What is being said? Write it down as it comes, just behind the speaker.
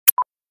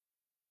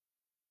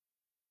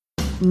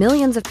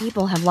Millions of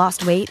people have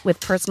lost weight with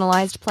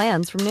personalized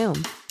plans from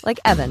Noom. Like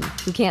Evan,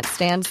 who can't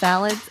stand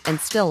salads and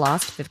still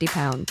lost 50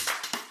 pounds.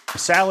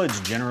 Salads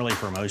generally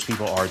for most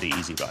people are the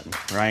easy button,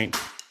 right?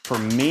 For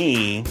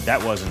me,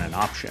 that wasn't an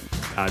option.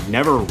 I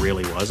never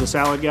really was a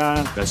salad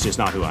guy. That's just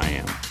not who I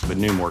am. But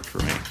Noom worked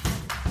for me.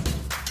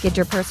 Get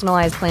your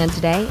personalized plan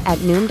today at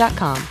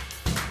Noom.com.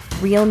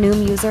 Real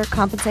Noom user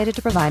compensated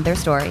to provide their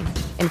story.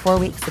 In 4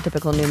 weeks, the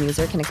typical Noom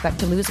user can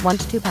expect to lose 1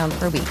 to 2 pounds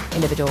per week.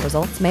 Individual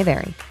results may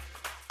vary.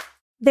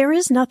 There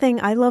is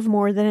nothing I love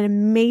more than an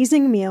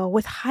amazing meal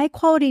with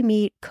high-quality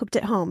meat cooked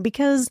at home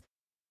because,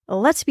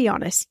 let's be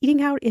honest,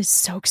 eating out is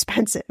so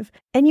expensive.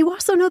 And you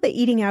also know that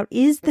eating out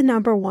is the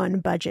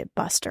 #1 budget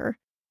buster.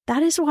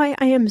 That is why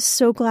I am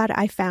so glad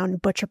I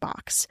found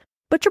ButcherBox.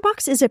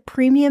 ButcherBox is a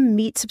premium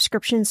meat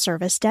subscription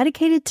service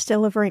dedicated to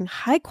delivering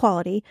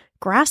high-quality,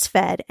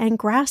 grass-fed, and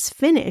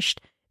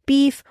grass-finished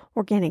beef,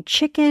 organic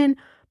chicken,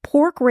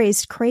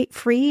 pork-raised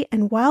crate-free,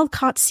 and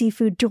wild-caught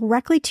seafood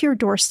directly to your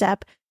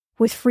doorstep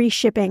with free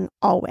shipping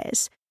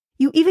always.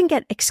 You even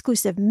get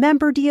exclusive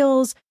member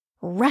deals,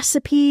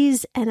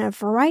 recipes, and a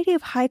variety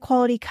of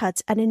high-quality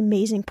cuts at an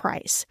amazing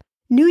price.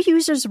 New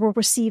users will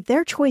receive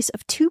their choice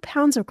of 2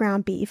 pounds of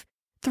ground beef,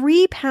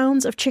 3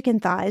 pounds of chicken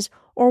thighs,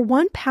 or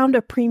 1 pound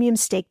of premium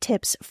steak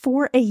tips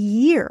for a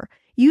year.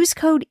 Use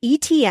code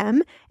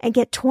ETM and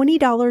get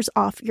 $20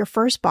 off your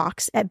first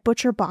box at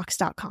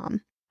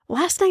butcherbox.com.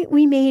 Last night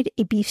we made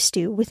a beef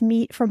stew with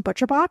meat from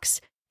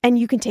ButcherBox, and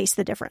you can taste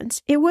the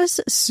difference. It was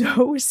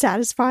so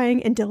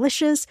satisfying and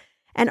delicious,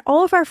 and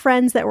all of our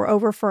friends that were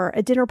over for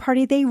a dinner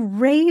party, they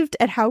raved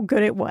at how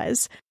good it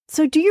was.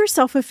 So do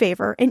yourself a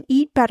favor and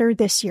eat better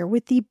this year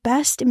with the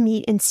best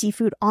meat and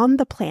seafood on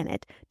the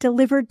planet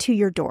delivered to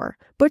your door.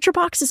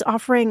 ButcherBox is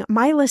offering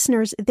my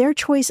listeners their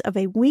choice of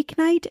a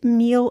weeknight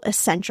meal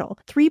essential: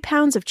 3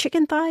 pounds of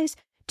chicken thighs,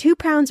 2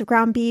 pounds of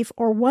ground beef,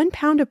 or 1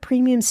 pound of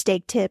premium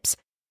steak tips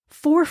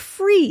for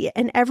free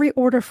in every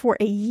order for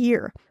a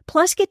year.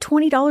 Plus, get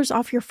 $20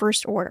 off your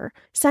first order.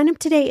 Sign up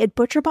today at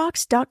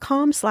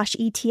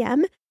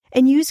butcherbox.com/ETM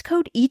and use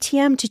code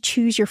ETM to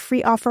choose your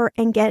free offer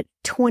and get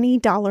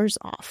 $20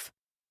 off.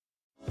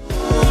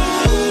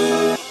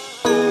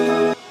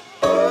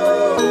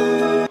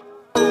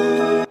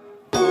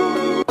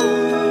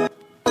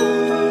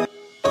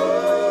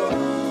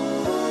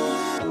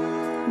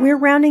 We're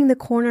rounding the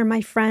corner,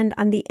 my friend,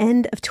 on the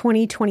end of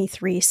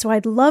 2023, so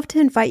I'd love to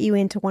invite you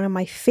into one of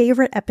my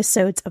favorite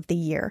episodes of the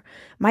year,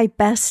 my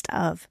best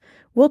of.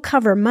 We'll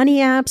cover money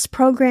apps,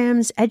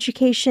 programs,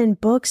 education,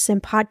 books, and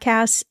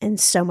podcasts, and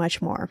so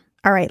much more.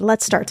 All right,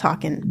 let's start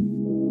talking.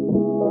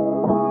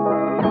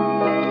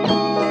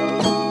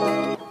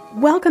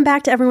 Welcome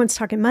back to Everyone's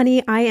Talking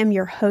Money. I am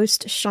your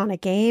host, Shauna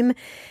Game,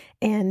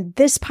 and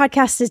this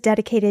podcast is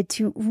dedicated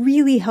to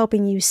really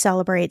helping you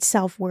celebrate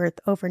self-worth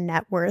over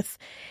net worth.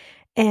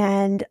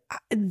 And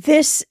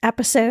this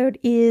episode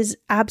is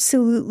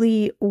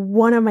absolutely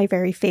one of my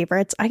very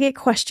favorites. I get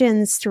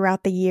questions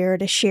throughout the year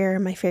to share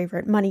my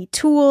favorite money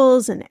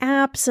tools and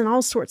apps and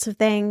all sorts of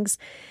things.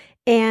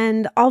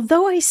 And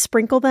although I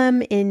sprinkle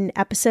them in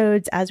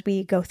episodes as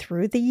we go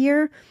through the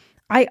year,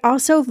 I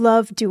also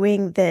love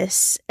doing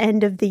this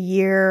end of the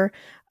year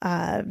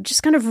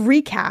just kind of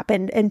recap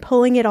and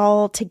pulling it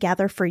all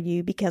together for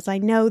you, because I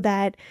know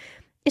that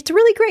it's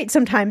really great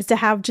sometimes to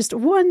have just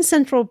one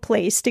central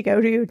place to go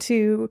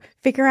to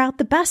figure out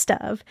the best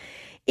of.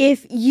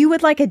 If you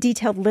would like a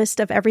detailed list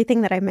of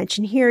everything that I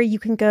mentioned here, you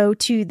can go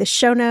to the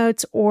show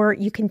notes, or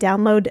you can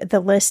download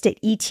the list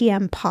at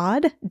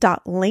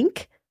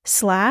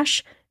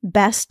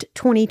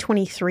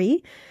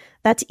etmpod.link/best2023.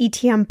 That's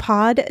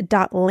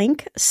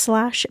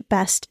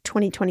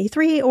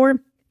etmpod.link/best2023, or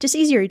just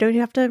easier. You don't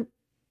even have to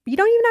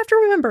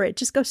remember it.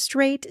 Just go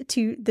straight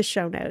to the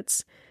show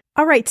notes.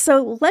 All right,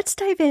 so let's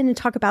dive in and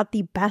talk about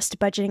the best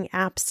budgeting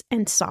apps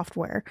and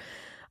software.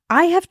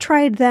 I have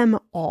tried them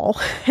all,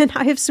 and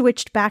I have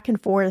switched back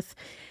and forth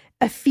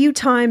a few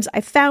times. I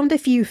found a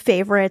few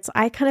favorites.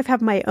 I kind of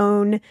have my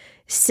own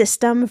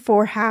system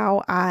for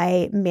how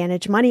I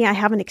manage money. I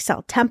have an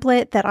Excel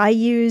template that I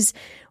use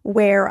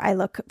where I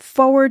look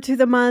forward to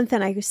the month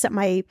and I set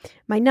my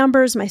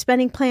numbers, my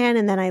spending plan,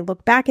 and then I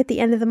look back at the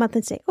end of the month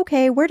and say,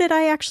 okay, where did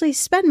I actually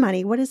spend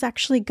money? What is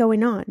actually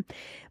going on?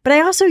 But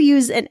I also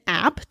use an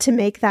app to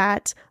make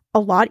that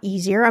a lot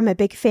easier. I'm a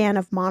big fan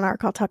of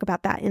Monarch. I'll talk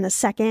about that in a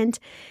second.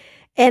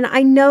 And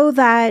I know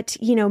that,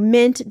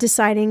 Mint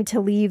deciding to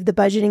leave the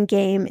budgeting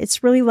game,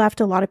 it's really left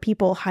a lot of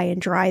people high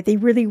and dry. They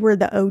really were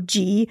the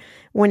OG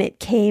when it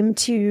came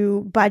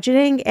to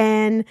budgeting.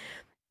 And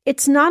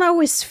it's not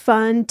always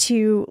fun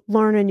to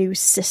learn a new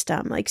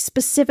system, like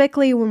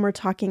specifically when we're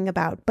talking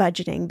about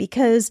budgeting,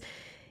 because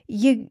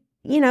you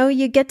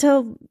get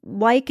to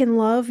like and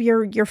love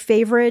your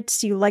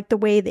favorites. You like the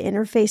way the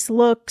interface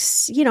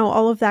looks,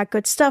 all of that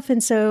good stuff.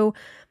 And so,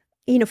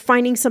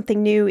 finding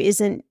something new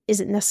isn't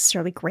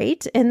necessarily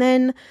great. And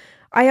then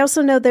I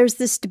also know there's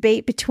this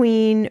debate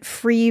between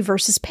free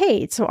versus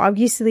paid. So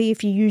obviously,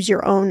 if you use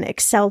your own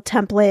Excel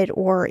template,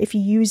 or if you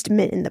used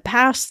Mint in the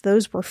past,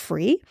 those were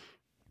free.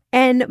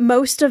 And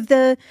most of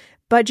the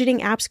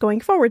budgeting apps going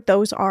forward,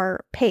 those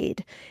are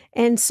paid.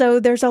 And so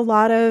there's a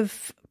lot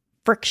of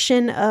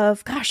friction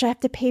of, gosh, I have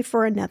to pay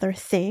for another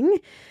thing.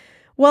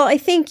 Well, I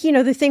think,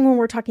 the thing when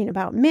we're talking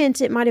about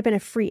Mint, it might have been a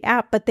free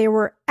app, but there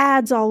were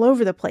ads all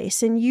over the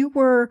place, and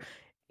your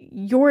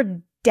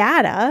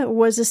data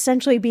was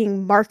essentially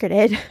being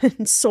marketed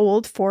and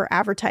sold for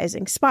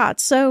advertising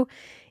spots. So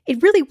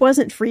it really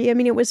wasn't free. I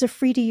mean, it was a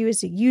free to you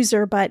as a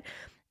user, but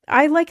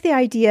I like the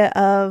idea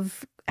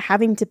of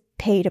having to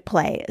pay to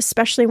play,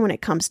 especially when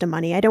it comes to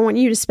money. I don't want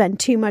you to spend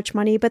too much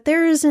money, but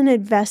there is an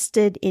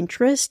invested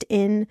interest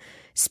in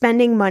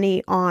spending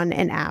money on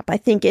an app. I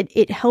think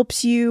it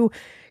helps you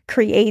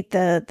create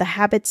the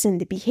habits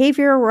and the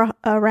behavior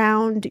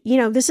around,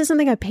 this is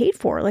something I paid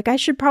for. Like, I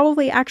should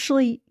probably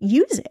actually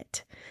use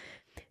it.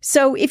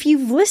 So if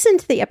you've listened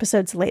to the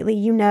episodes lately,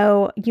 you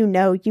know,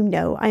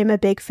 I am a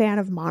big fan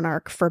of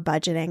Monarch for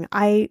budgeting.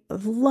 I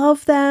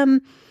love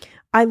them.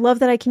 I love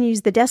that I can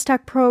use the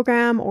desktop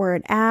program or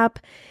an app.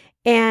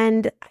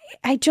 And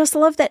I just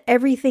love that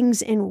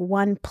everything's in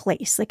one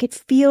place. Like, it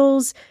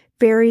feels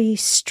very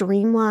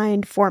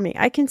streamlined for me.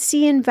 I can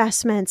see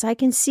investments. I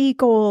can see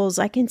goals.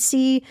 I can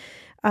see,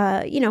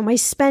 my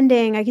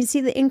spending. I can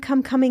see the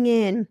income coming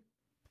in.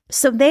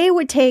 So they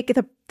would take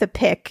the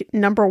pick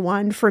number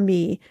one for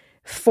me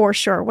for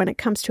sure when it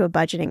comes to a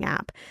budgeting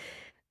app.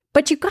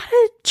 But you've got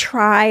to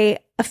try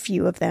a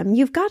few of them.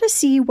 You've got to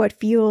see what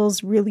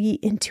feels really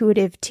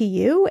intuitive to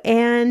you.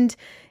 And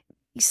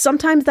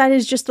sometimes that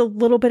is just a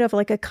little bit of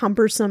like a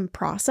cumbersome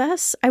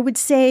process. I would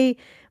say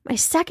my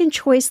second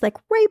choice, like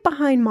right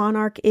behind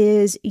Monarch,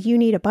 is You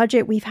Need a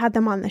Budget. We've had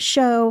them on the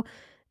show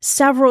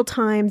several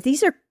times.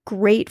 These are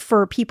great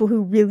for people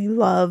who really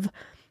love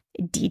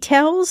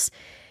details.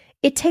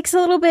 It takes a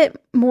little bit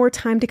more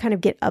time to kind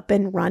of get up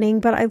and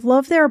running, but I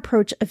love their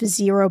approach of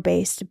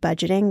zero-based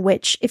budgeting,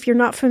 which, if you're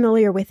not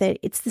familiar with it,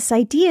 it's this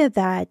idea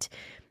that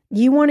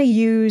you want to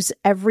use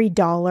every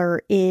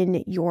dollar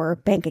in your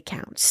bank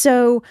account.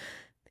 So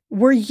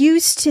we're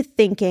used to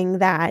thinking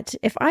that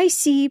if I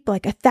see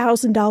like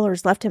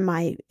 $1,000 left in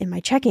my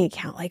checking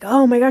account, like,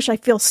 oh my gosh, I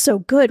feel so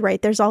good,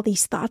 right? There's all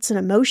these thoughts and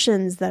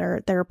emotions that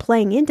are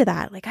playing into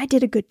that. Like, I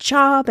did a good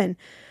job and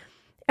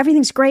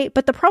everything's great.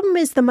 But the problem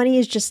is the money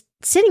is just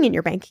sitting in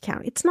your bank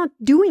account. It's not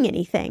doing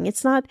anything.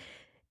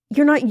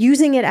 You're not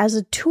using it as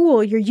a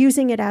tool. You're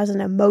using it as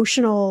an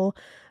emotional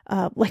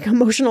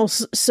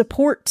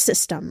support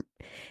system.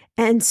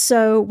 And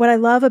so what I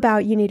love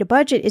about You Need a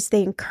Budget is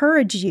they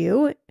encourage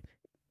you.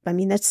 I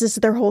mean, that's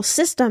just their whole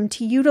system,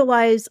 to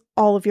utilize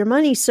all of your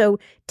money. So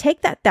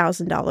take that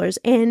 $1,000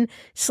 and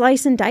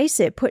slice and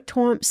dice it. Put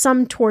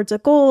some towards a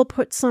goal,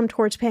 put some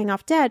towards paying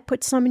off debt,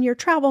 put some in your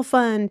travel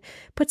fund,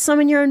 put some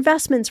in your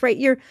investments, right?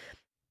 You're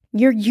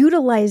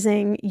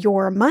utilizing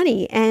your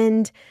money.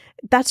 And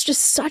that's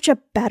just such a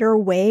better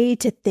way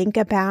to think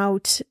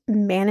about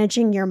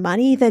managing your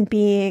money than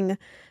being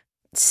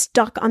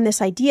stuck on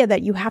this idea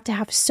that you have to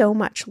have so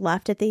much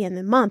left at the end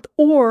of the month.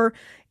 Or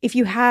if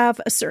you have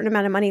a certain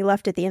amount of money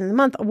left at the end of the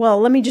month, well,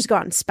 let me just go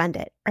out and spend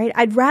it, right?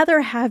 I'd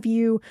rather have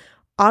you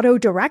auto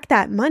direct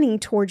that money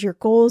towards your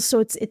goals. So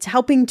it's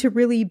helping to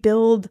really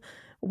build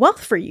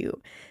wealth for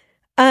you.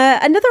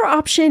 Another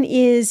option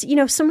is,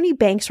 so many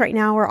banks right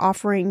now are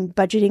offering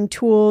budgeting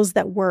tools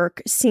that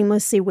work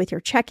seamlessly with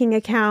your checking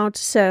account.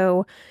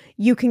 So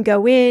you can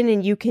go in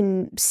and you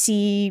can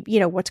see,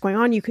 what's going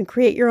on. You can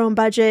create your own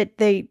budget.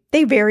 They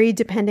vary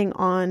depending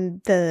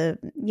on the,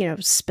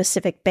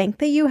 specific bank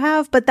that you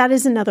have, but that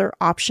is another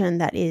option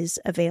that is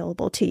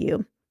available to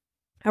you.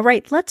 All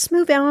right, let's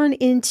move on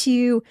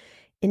into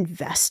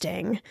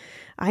investing.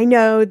 I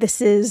know this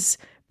is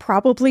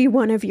probably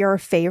one of your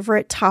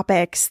favorite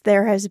topics.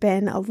 There has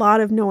been a lot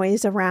of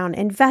noise around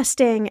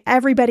investing.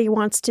 Everybody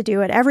wants to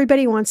do it.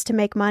 Everybody wants to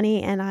make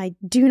money, and I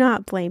do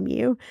not blame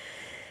you.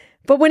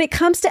 But when it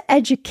comes to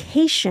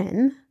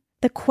education,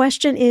 the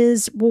question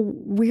is, well,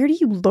 where do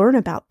you learn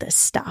about this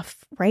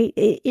stuff, right?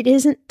 It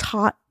isn't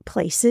taught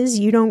places.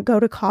 You don't go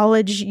to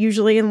college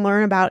usually and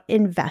learn about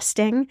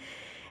investing.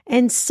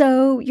 And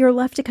so you're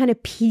left to kind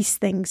of piece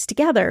things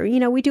together.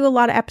 We do a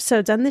lot of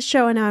episodes on this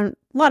show and on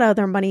a lot of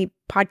other money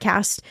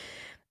podcasts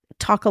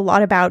talk a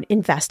lot about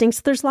investing.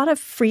 So there's a lot of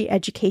free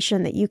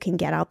education that you can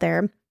get out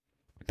there.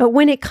 But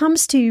when it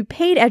comes to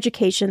paid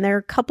education, there are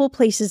a couple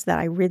places that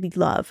I really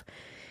love.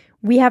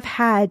 We have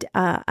had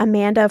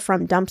Amanda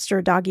from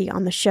Dumpster Doggy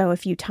on the show a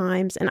few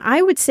times. And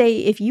I would say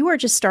if you are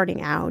just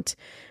starting out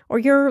or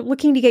you're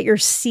looking to get your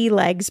sea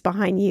legs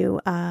behind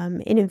you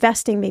in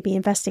investing, maybe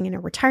investing in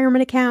a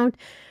retirement account,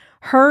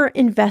 her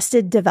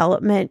invested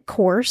development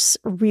course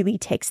really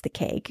takes the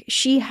cake.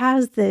 She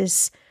has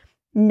this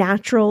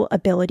natural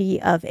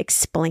ability of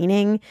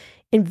explaining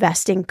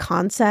investing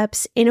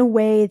concepts in a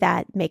way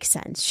that makes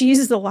sense. She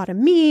uses a lot of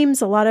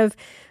memes, a lot of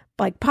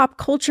like pop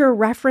culture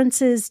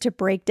references to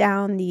break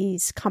down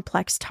these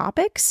complex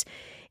topics.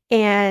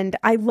 And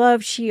I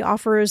love she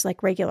offers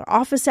like regular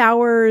office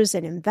hours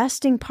and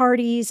investing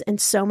parties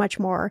and so much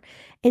more.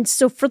 And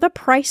so for the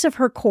price of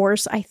her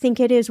course, I think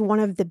it is one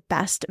of the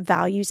best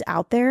values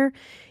out there.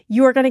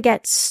 You are going to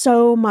get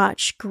so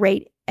much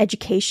great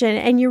education,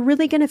 and you're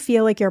really going to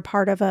feel like you're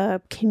part of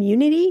a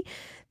community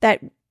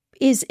that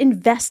is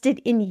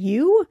invested in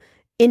you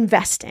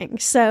investing.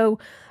 So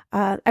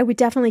I would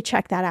definitely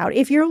check that out.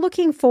 If you're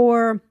looking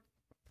for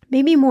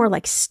maybe more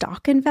like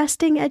stock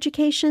investing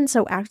education,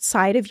 so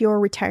outside of your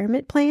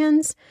retirement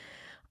plans,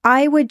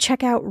 I would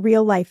check out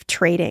Real Life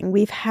Trading.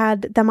 We've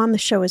had them on the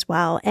show as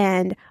well,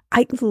 and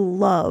I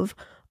love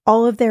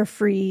all of their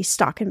free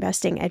stock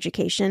investing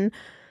education.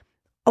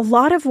 A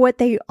lot of what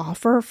they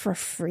offer for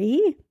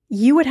free,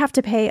 you would have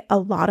to pay a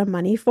lot of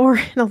money for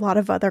in a lot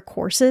of other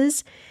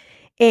courses.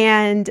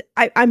 And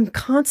I'm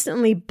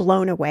constantly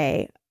blown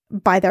away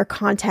by their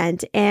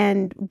content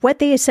and what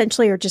they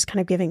essentially are just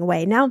kind of giving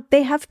away. Now,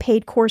 they have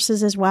paid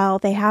courses as well.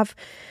 They have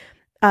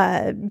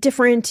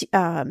different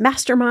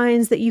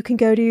masterminds that you can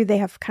go to. They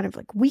have kind of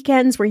like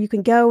weekends where you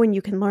can go and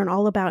you can learn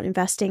all about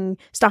investing,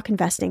 stock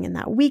investing in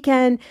that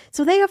weekend.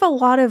 So they have a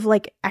lot of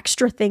like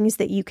extra things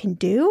that you can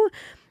do,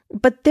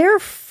 but their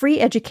free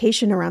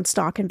education around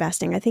stock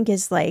investing, I think,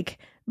 is like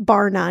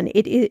bar none.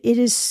 It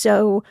is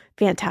so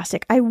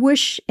fantastic. I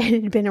wish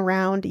it had been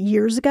around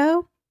years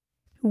ago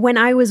when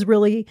I was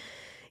really,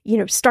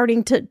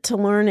 starting to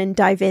learn and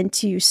dive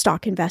into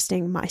stock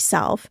investing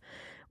myself.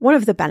 One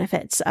of the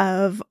benefits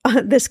of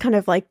this kind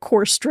of like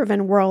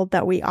course-driven world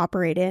that we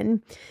operate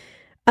in.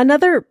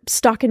 Another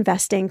stock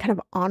investing kind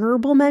of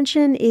honorable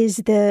mention is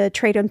the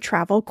Trade and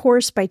Travel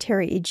course by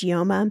Terry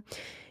Igioma.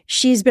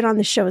 She's been on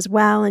the show as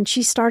well, and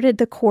she started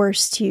the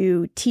course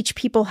to teach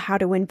people how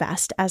to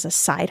invest as a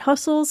side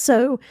hustle.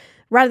 So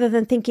rather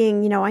than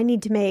thinking, I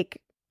need to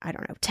make,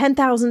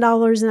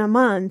 $10,000 in a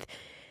month,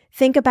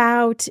 think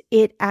about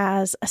it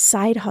as a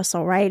side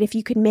hustle, right? If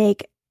you could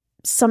make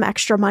some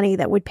extra money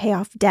that would pay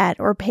off debt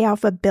or pay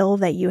off a bill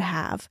that you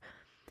have.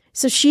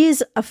 So she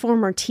is a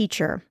former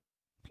teacher,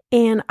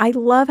 and I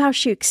love how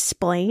she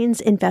explains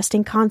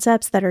investing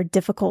concepts that are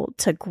difficult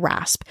to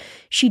grasp.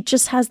 She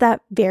just has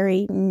that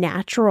very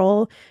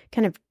natural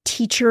kind of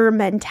teacher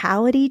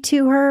mentality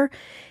to her.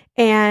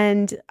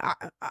 And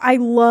I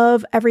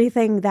love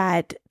everything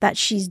that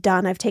she's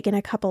done. I've taken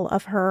a couple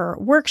of her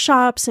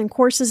workshops and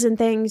courses and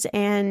things,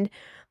 and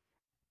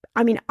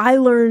I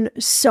learn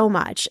so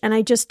much. And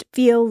I just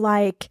feel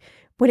like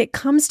when it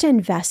comes to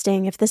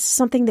investing, if this is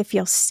something that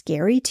feels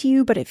scary to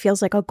you, but it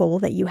feels like a goal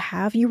that you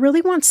have, you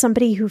really want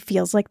somebody who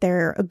feels like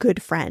they're a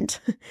good friend.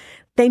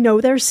 They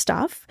know their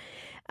stuff,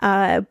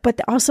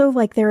 but also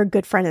like they're a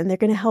good friend and they're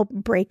going to help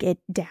break it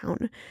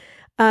down.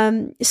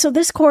 So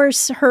this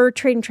course, her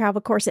Trade and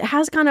Travel course, it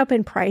has gone up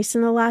in price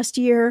in the last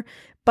year,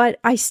 but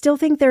I still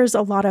think there's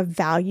a lot of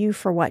value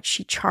for what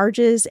she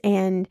charges.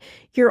 And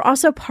you're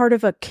also part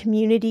of a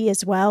community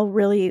as well,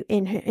 really,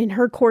 in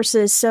her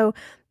courses. So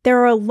there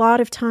are a lot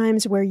of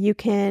times where you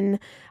can,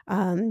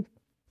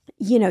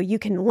 you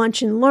can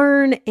lunch and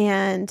learn,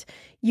 and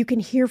you can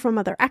hear from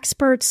other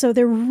experts. So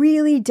they're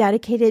really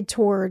dedicated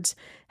towards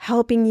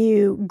helping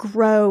you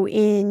grow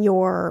in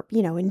your,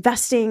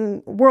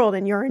 investing world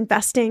and your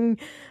investing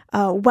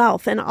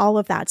wealth and all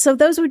of that. So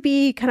those would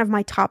be kind of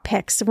my top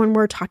picks when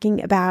we're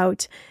talking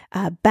about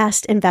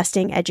best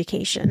investing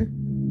education.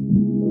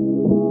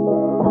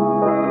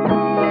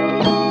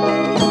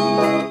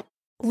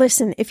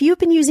 Listen, if you've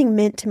been using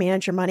Mint to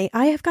manage your money,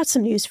 I have got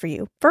some news for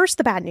you. First,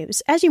 the bad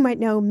news. As you might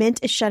know, Mint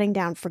is shutting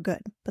down for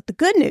good. But the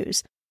good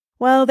news,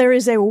 well, there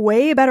is a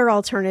way better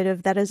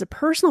alternative that is a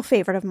personal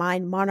favorite of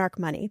mine, Monarch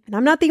Money. And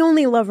I'm not the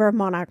only lover of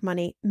Monarch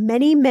Money.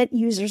 Many Mint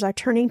users are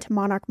turning to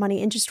Monarch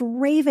Money and just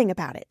raving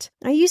about it.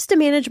 I used to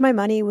manage my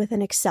money with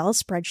an Excel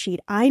spreadsheet.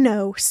 I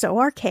know, so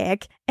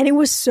archaic, and it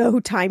was so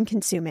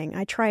time-consuming.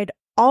 I tried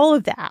all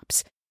of the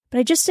apps, but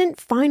I just didn't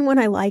find one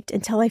I liked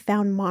until I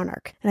found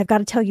Monarch. And I've got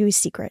to tell you a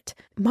secret.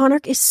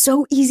 Monarch is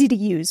so easy to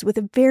use with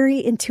a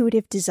very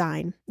intuitive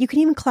design. You can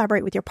even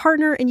collaborate with your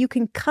partner, and you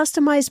can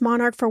customize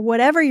Monarch for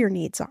whatever your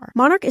needs are.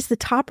 Monarch is the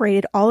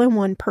top-rated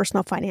all-in-one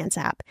personal finance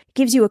app. It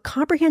gives you a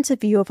comprehensive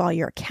view of all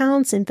your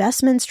accounts,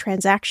 investments,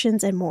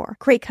 transactions, and more.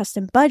 Create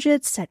custom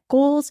budgets, set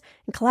goals,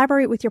 and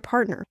collaborate with your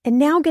partner. And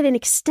now get an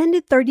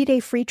extended 30-day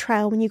free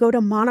trial when you go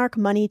to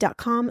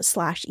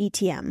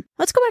monarchmoney.com/ETM.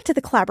 Let's go back to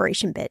the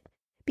collaboration bit.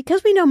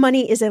 Because we know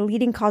money is a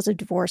leading cause of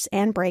divorce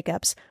and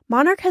breakups,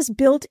 Monarch has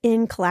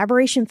built-in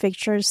collaboration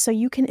features so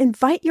you can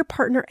invite your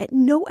partner at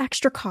no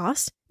extra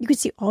cost. You can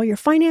see all your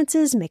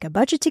finances, make a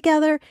budget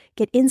together,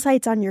 get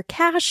insights on your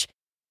cash.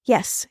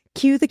 Yes,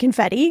 cue the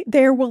confetti.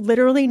 There will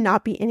literally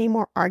not be any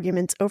more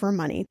arguments over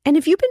money. And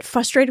if you've been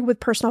frustrated with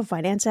personal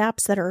finance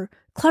apps that are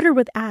cluttered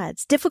with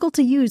ads, difficult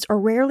to use, or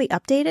rarely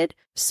updated,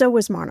 so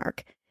was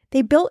Monarch.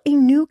 They built a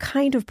new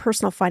kind of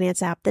personal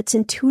finance app that's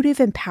intuitive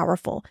and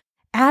powerful,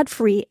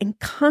 ad-free, and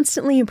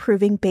constantly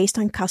improving based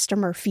on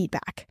customer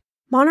feedback.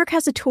 Monarch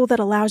has a tool that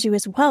allows you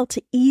as well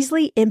to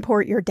easily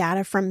import your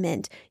data from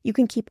Mint. You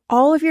can keep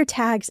all of your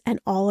tags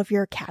and all of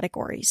your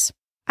categories.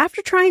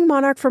 After trying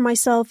Monarch for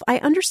myself, I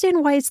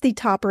understand why it's the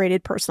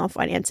top-rated personal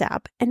finance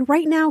app. And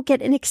right now,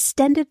 get an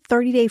extended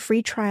 30-day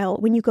free trial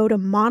when you go to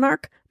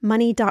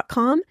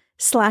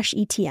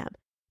monarchmoney.com/ETM.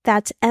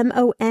 That's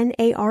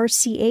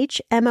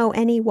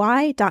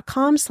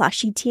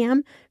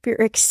monarchmoney.com/ETM for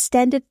your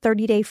extended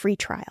 30-day free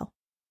trial.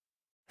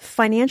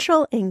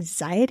 Financial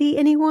anxiety,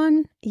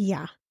 anyone?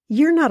 Yeah,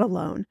 you're not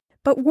alone.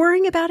 But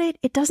worrying about it,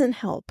 it doesn't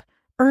help.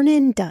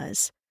 Earnin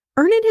does.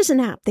 Earnin is an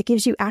app that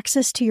gives you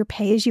access to your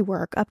pay as you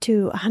work up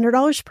to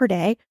 $100 per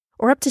day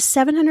or up to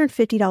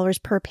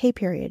 $750 per pay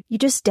period. You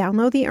just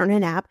download the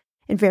Earnin app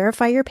and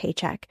verify your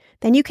paycheck.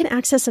 Then you can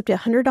access up to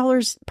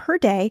 $100 per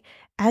day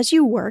as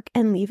you work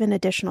and leave an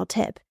additional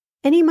tip.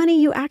 Any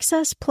money you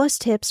access plus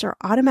tips are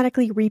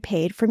automatically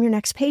repaid from your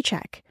next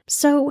paycheck.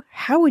 So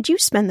how would you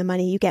spend the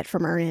money you get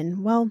from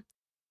Earnin? Well,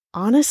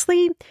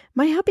 honestly,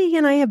 my hubby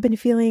and I have been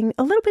feeling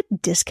a little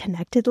bit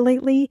disconnected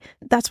lately.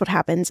 That's what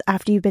happens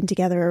after you've been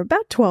together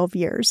about 12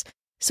 years.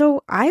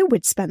 So I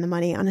would spend the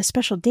money on a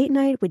special date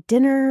night with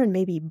dinner and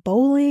maybe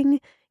bowling,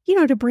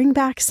 to bring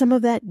back some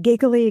of that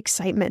giggly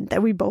excitement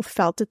that we both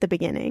felt at the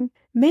beginning.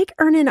 Make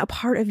Earnin a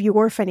part of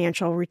your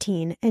financial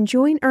routine and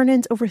join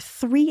Earnin's over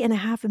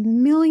 3.5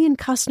 million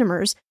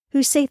customers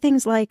who say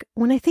things like,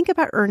 when I think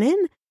about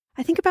Earnin,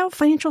 I think about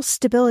financial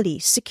stability,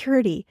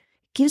 security.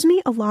 It gives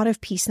me a lot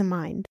of peace of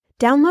mind.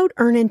 Download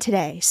Earnin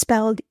today,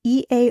 spelled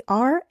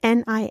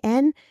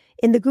EARNIN,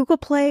 in the Google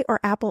Play or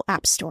Apple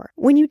App Store.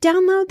 When you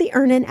download the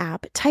Earnin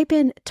app, type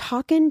in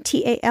Talkin',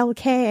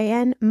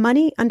 TALKAN,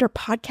 money under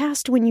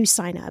podcast when you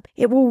sign up.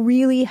 It will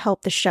really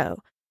help the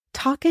show.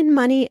 Talkin'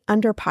 money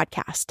under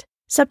podcast.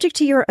 Subject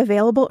to your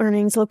available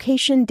earnings,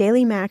 location,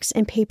 daily max,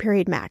 and pay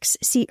period max.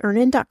 See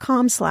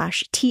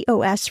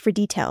earnin.com/TOS for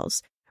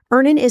details.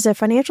 Earnin is a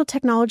financial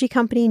technology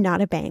company,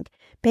 not a bank.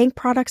 Bank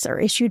products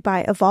are issued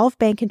by Evolve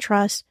Bank and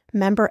Trust,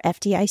 member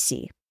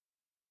FDIC.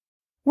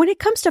 When it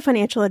comes to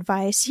financial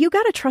advice, you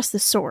got to trust the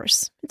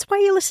source. It's why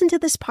you listen to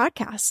this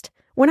podcast.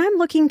 When I'm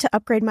looking to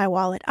upgrade my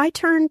wallet, I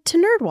turn to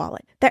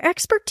NerdWallet. Their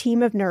expert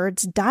team of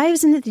nerds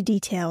dives into the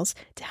details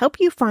to help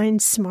you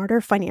find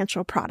smarter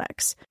financial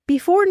products.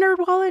 Before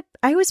NerdWallet,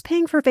 I was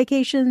paying for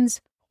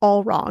vacations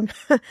all wrong.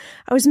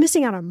 I was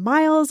missing out on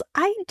miles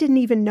I didn't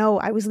even know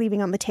I was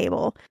leaving on the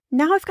table.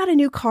 Now I've got a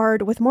new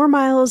card with more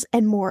miles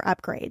and more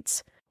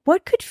upgrades.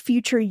 What could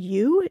future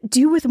you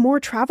do with more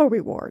travel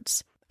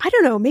rewards? I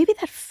don't know, maybe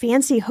that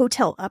fancy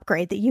hotel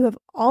upgrade that you have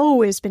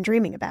always been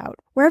dreaming about.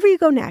 Wherever you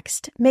go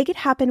next, make it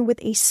happen with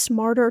a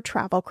smarter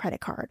travel credit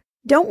card.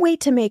 Don't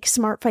wait to make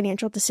smart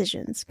financial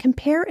decisions.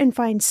 Compare and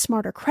find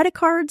smarter credit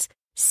cards,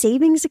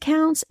 savings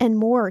accounts, and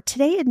more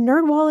today at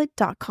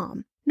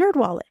nerdwallet.com.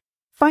 NerdWallet.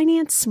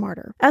 Finance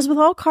smarter. As with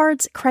all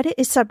cards, credit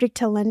is subject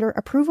to lender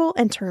approval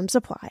and terms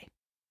apply.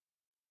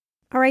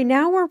 All right,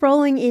 now we're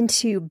rolling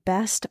into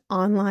best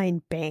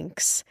online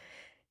banks.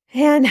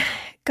 And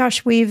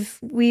gosh,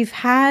 we've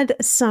had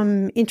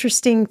some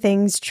interesting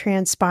things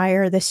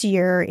transpire this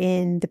year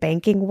in the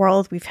banking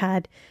world. We've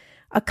had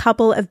a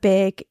couple of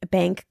big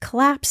bank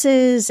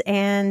collapses.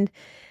 And,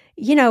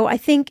 I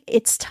think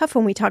it's tough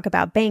when we talk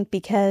about bank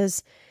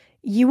because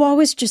you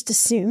always just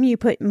assume you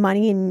put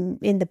money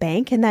in the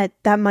bank and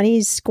that money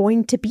is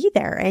going to be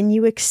there and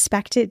you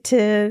expect it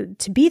to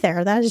be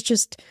there. That is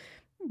just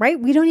right.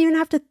 We don't even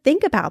have to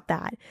think about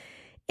that.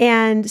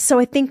 And so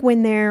I think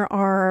when there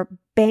are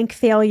bank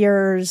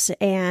failures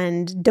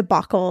and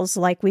debacles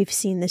like we've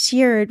seen this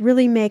year, it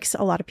really makes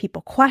a lot of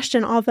people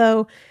question.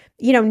 Although,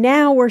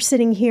 now we're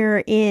sitting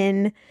here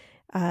in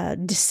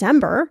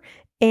December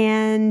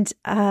and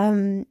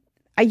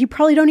you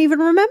probably don't even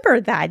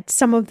remember that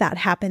some of that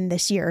happened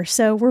this year.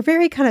 So we're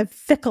very kind of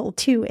fickle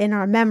too in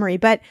our memory.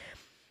 But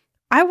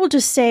I will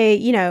just say,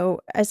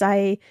 as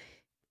I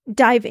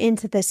dive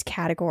into this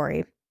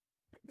category,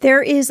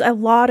 there is a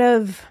lot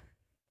of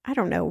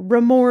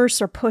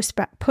remorse or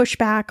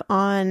pushback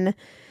on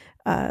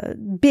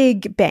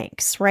big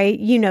banks, right?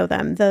 You know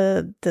them,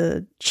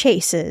 the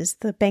Chases,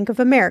 the Bank of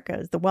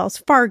America, the Wells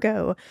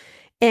Fargo.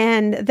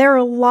 And there are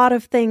a lot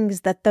of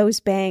things that those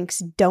banks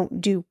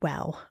don't do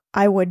well.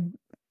 I would,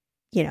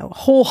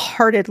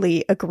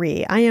 wholeheartedly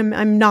agree.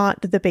 I'm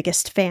not the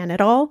biggest fan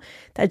at all.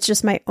 That's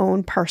just my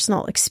own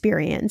personal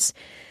experience.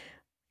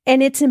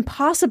 And it's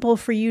impossible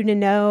for you to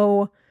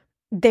know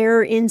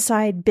their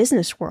inside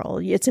business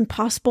world. It's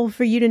impossible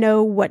for you to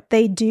know what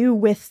they do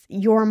with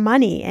your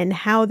money and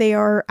how they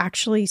are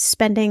actually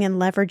spending and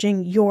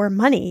leveraging your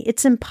money.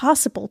 It's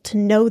impossible to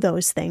know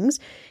those things.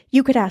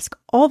 You could ask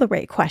all the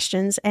right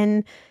questions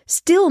and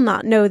still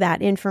not know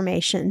that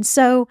information.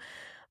 So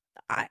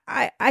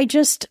I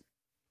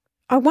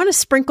want to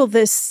sprinkle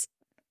this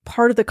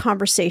part of the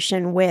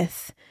conversation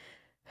with,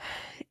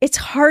 it's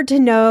hard to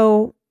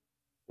know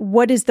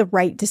what is the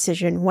right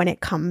decision when it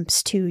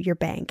comes to your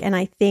bank. And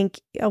I think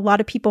a lot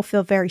of people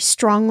feel very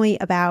strongly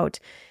about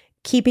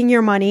keeping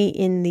your money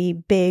in the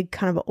big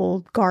kind of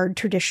old guard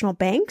traditional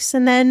banks.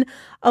 And then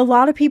a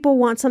lot of people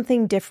want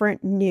something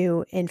different,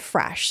 new, and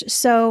fresh.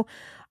 So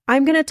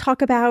I'm going to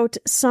talk about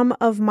some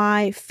of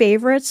my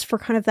favorites for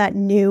kind of that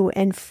new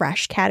and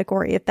fresh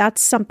category, if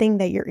that's something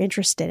that you're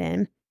interested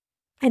in.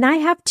 And I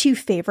have two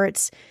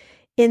favorites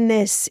in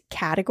this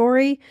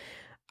category.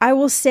 I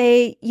will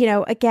say,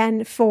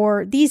 again,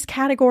 for these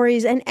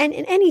categories and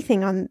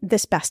anything on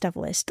this best of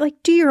list,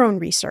 like do your own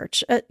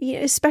research,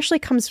 especially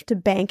comes to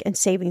bank and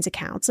savings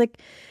accounts. Like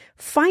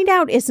find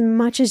out as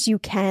much as you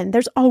can.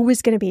 There's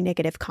always going to be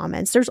negative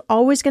comments. There's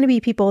always going to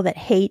be people that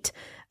hate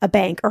a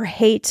bank or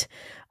hate,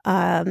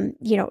 a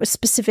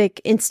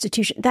specific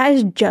institution. That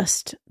is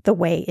just the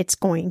way it's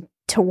going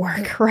to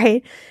work,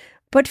 right?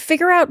 But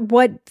figure out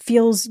what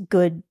feels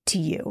good to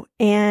you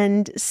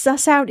and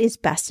suss out as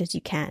best as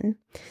you can.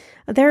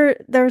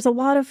 There's a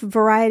lot of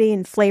variety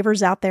and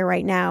flavors out there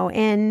right now.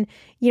 And,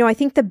 I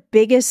think the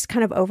biggest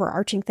kind of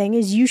overarching thing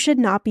is you should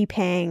not be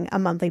paying a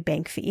monthly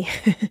bank fee.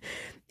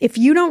 If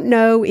you don't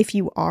know if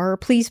you are,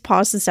 please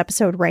pause this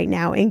episode right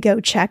now and go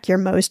check your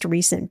most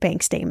recent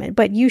bank statement.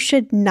 But you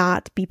should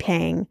not be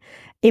paying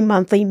a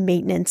monthly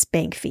maintenance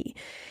bank fee.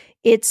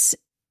 It's,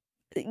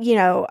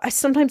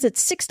 sometimes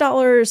it's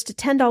 $6 to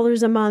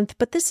 $10 a month,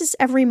 but this is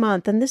every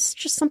month. And this is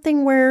just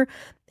something where,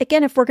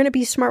 again, if we're going to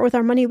be smart with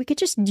our money, we could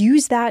just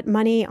use that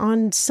money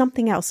on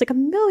something else, like a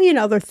million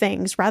other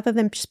things, rather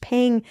than just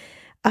paying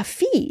a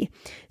fee.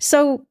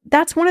 So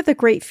that's one of the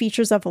great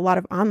features of a lot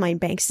of online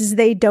banks is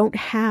they don't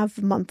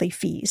have monthly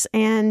fees.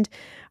 And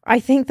I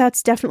think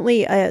that's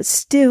definitely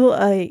still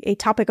a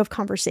topic of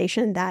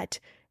conversation that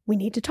we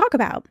need to talk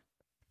about.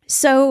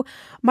 So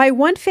my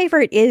one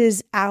favorite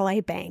is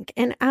Ally Bank,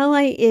 and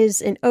Ally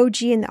is an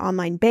OG in the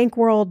online bank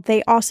world.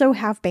 They also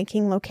have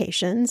banking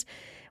locations.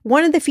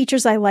 One of the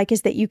features I like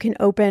is that you can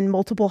open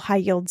multiple high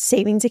yield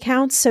savings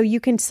accounts. So you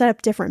can set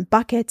up different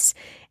buckets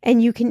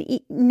and you can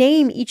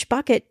name each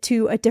bucket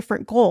to a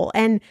different goal.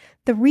 And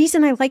the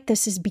reason I like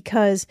this is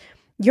because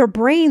your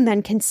brain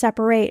then can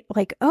separate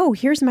like, oh,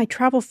 here's my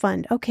travel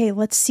fund. Okay,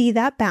 let's see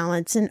that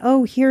balance. And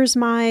oh, here's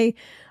my,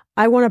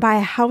 I want to buy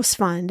a house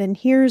fund. And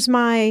here's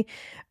my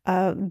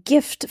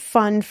gift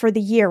fund for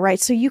the year, right?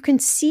 So you can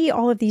see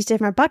all of these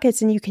different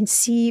buckets and you can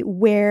see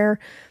where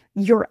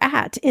you're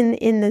at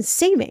in the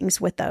savings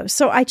with those.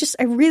 So I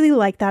really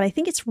like that. I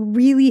think it's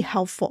really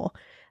helpful,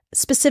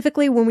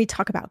 specifically when we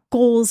talk about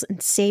goals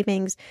and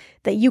savings,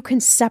 that you can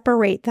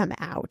separate them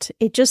out.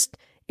 It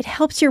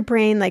helps your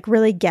brain like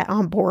really get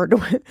on board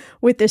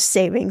with this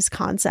savings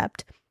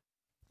concept.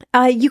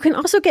 You can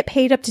also get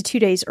paid up to 2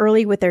 days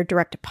early with their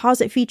direct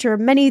deposit feature.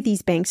 Many of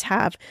these banks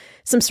have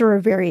some sort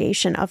of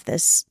variation of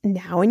this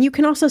now. And you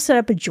can also set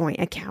up a joint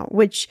account,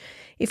 which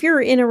if you're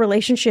in a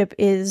relationship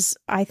is,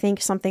 I think,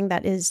 something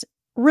that is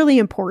really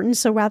important.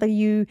 So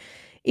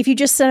if you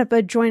just set up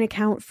a joint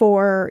account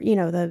for,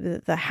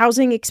 the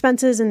housing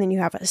expenses, and then you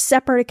have a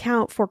separate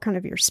account for kind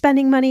of your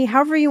spending money,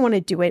 however you want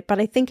to do it. But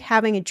I think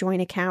having a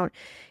joint account,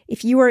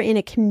 if you are in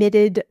a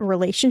committed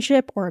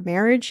relationship or a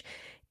marriage,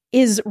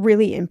 is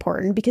really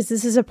important because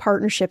this is a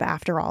partnership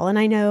after all. And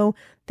I know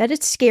that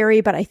it's scary,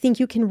 but I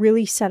think you can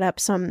really set up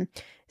some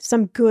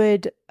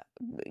good,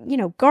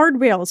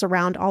 guardrails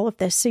around all of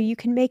this so you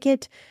can make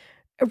it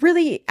a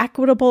really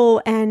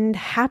equitable and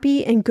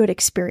happy and good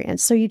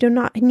experience. So you do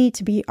not need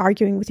to be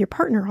arguing with your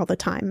partner all the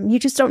time. You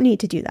just don't need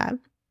to do that.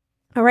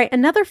 All right.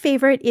 Another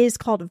favorite is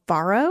called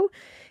VARO,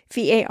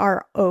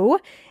 VARO.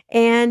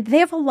 And they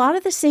have a lot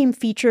of the same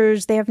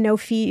features. They have no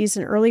fees,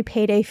 an early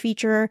payday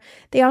feature.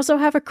 They also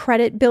have a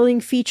credit billing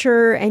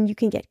feature, and you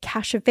can get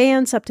cash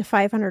advance up to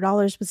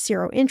 $500 with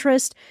zero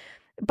interest.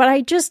 But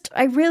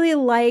I really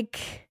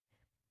like,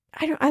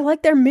 I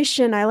like their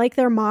mission. I like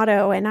their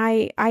motto. And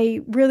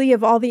I really,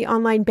 of all the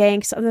online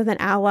banks other than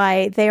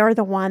Ally, they are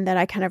the one that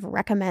I kind of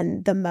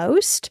recommend the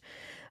most.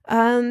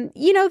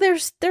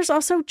 There's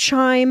also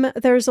Chime.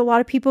 There's a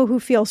lot of people who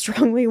feel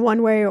strongly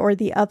one way or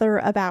the other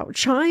about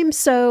Chime.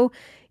 So,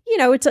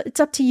 it's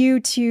up to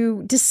you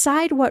to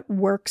decide what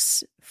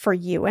works for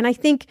you. And I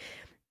think,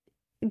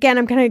 again,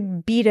 I'm going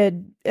to beat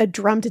a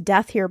drum to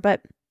death here,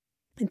 but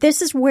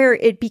this is where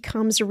it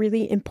becomes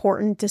really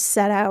important to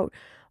set out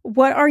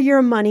what are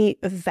your money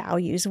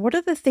values? What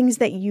are the things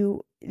that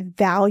you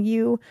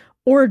value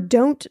or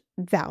don't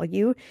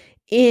value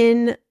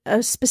in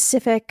a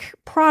specific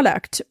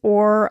product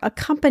or a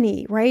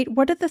company, right?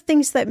 What are the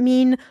things that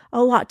mean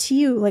a lot to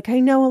you? Like, I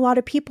know a lot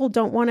of people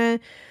don't want to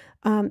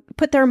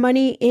put their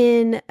money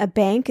in a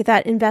bank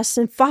that invests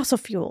in fossil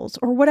fuels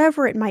or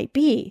whatever it might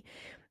be.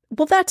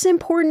 Well, that's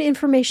important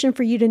information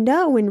for you to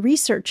know and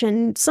research.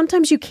 And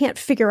sometimes you can't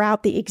figure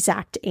out the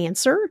exact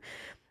answer,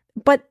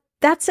 but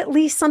that's at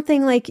least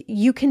something like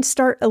you can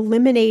start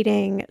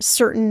eliminating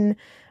certain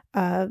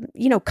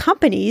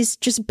companies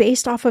just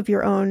based off of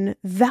your own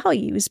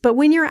values. But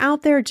when you're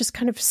out there just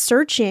kind of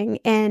searching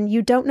and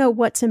you don't know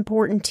what's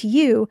important to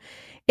you,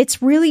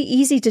 it's really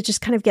easy to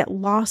just kind of get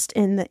lost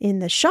in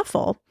the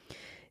shuffle.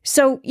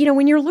 So,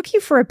 when you're looking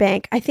for a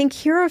bank, I think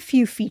here are a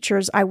few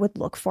features I would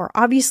look for.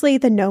 Obviously,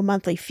 the no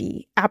monthly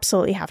fee,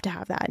 absolutely have to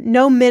have that.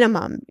 No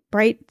minimum,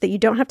 right? That you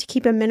don't have to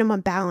keep a minimum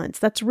balance.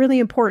 That's really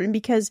important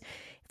because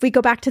if we go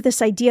back to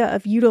this idea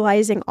of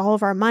utilizing all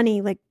of our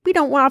money, like we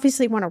don't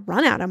obviously want to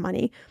run out of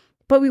money,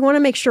 but we want to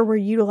make sure we're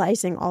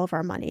utilizing all of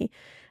our money.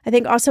 I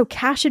think also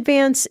cash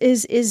advance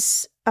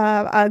is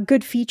a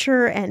good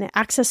feature, and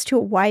access to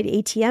a wide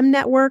ATM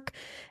network.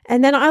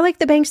 And then I like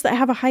the banks that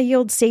have a high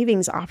yield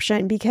savings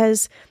option,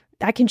 because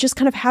I can just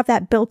kind of have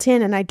that built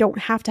in, and I don't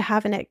have to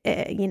have an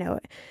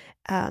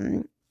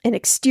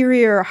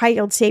exterior high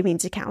yield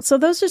savings account. So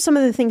those are some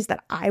of the things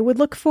that I would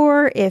look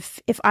for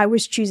if I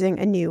was choosing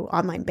a new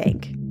online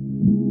bank.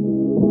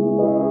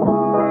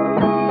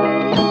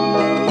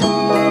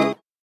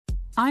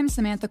 I'm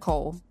Samantha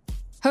Cole,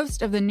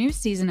 host of the new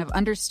season of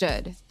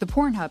Understood, the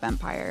Pornhub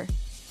Empire.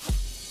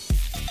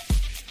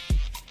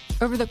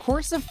 Over the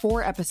course of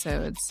 4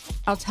 episodes,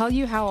 I'll tell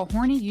you how a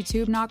horny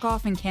YouTube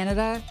knockoff in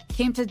Canada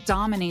came to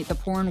dominate the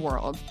porn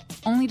world,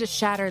 only to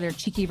shatter their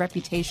cheeky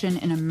reputation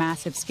in a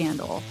massive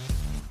scandal.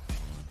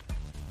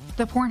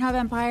 The Pornhub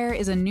Empire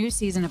is a new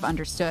season of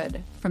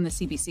Understood from the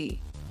CBC.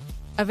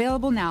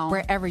 Available now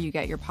wherever you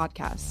get your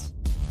podcasts.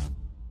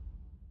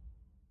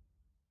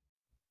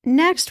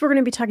 Next, we're going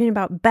to be talking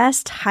about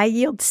best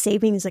high-yield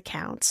savings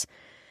accounts.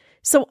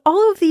 So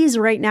all of these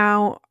right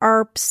now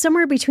are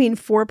somewhere between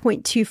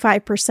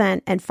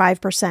 4.25% and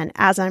 5%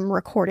 as I'm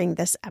recording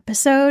this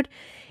episode.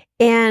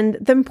 And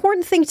the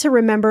important thing to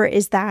remember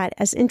is that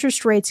as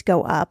interest rates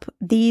go up,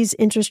 these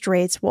interest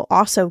rates will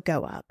also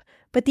go up,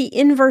 but the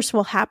inverse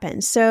will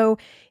happen. So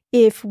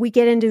if we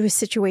get into a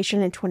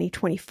situation in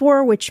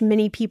 2024, which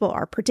many people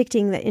are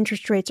predicting that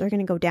interest rates are going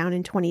to go down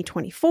in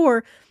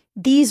 2024,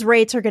 these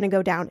rates are going to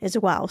go down as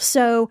well.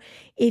 So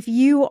if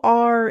you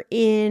are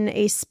in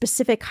a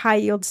specific high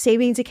yield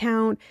savings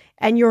account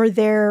and you're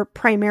there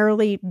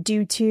primarily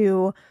due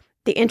to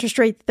the interest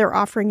rate that they're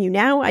offering you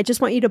now, I just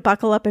want you to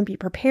buckle up and be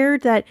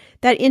prepared that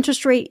that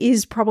interest rate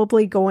is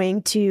probably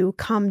going to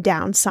come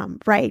down some,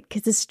 right?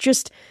 Because it's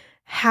just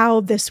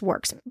how this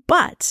works.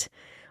 But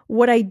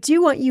what I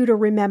do want you to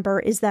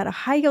remember is that a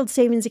high yield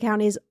savings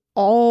account is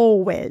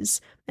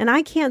always, and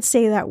I can't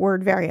say that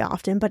word very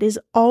often, but is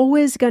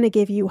always going to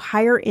give you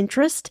higher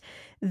interest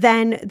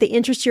than the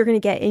interest you're going to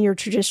get in your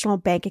traditional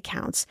bank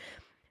accounts.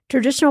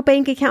 Traditional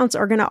bank accounts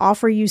are going to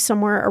offer you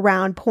somewhere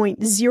around 0.01,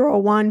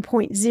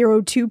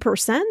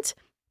 0.02%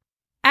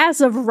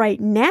 as of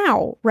right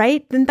now,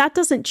 right? Then that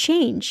doesn't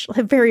change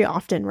very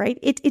often, right?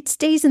 It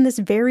stays in this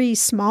very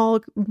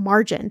small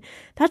margin.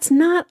 That's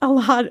not a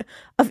lot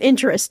of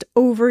interest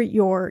over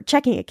your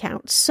checking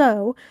account.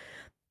 So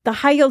the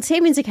high yield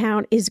savings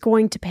account is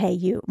going to pay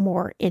you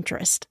more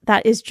interest.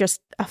 That is just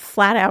a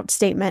flat out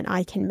statement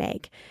I can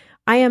make.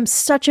 I am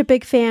such a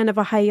big fan of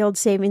a high yield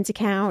savings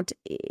account.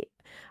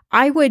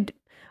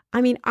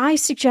 I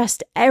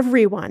suggest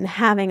everyone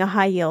having a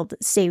high yield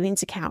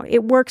savings account.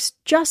 It works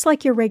just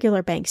like your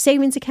regular bank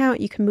savings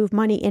account. You can move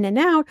money in and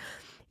out.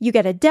 You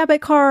get a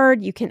debit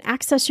card. You can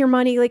access your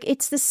money. Like,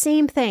 it's the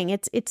same thing.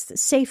 It's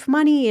safe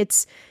money.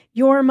 It's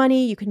your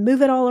money. You can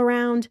move it all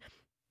around,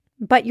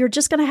 but you're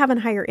just going to have a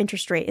higher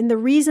interest rate. And the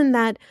reason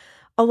that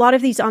a lot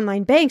of these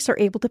online banks are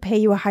able to pay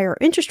you a higher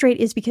interest rate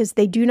is because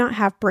they do not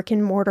have brick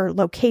and mortar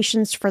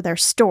locations for their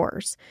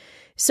stores.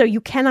 So you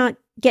cannot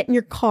get in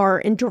your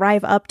car and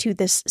drive up to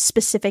this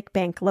specific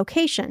bank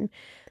location.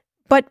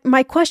 But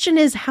my question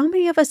is, how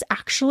many of us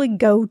actually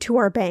go to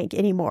our bank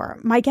anymore?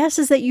 My guess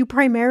is that you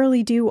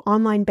primarily do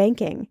online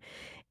banking,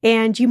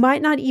 and you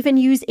might not even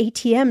use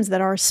ATMs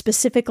that are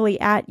specifically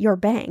at your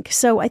bank.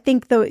 So I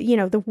think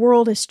the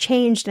world has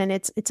changed, and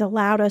it's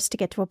allowed us to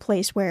get to a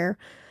place where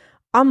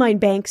online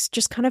banks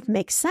just kind of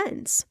make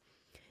sense.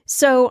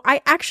 So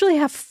I actually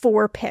have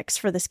 4 picks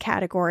for this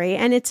category,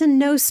 and it's in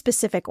no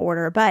specific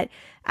order, but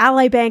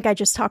Ally Bank, I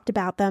just talked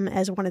about them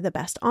as one of the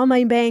best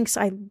online banks.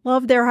 I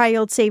love their high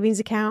yield savings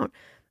account.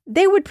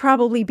 They would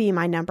probably be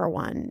my number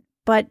 1,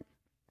 but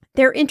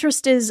their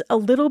interest is a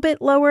little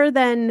bit lower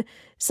than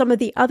some of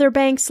the other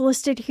banks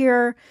listed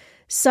here.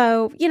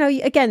 So,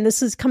 again,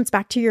 this comes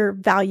back to your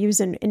values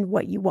and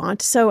what you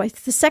want. So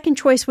the second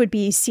choice would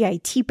be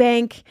CIT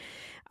Bank.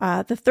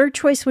 The third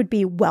choice would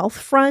be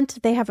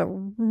Wealthfront. They have a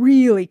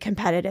really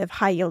competitive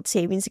high yield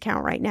savings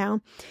account right now.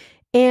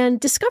 And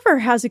Discover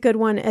has a good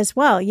one as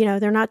well.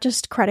 They're not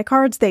just credit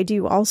cards. They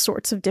do all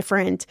sorts of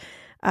different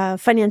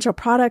financial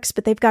products,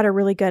 but they've got a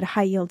really good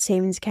high yield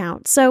savings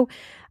account. So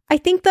I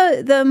think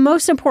the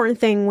most important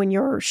thing when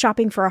you're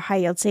shopping for a high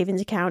yield savings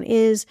account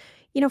is,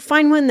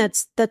 find one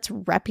that's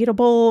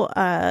reputable,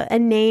 a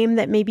name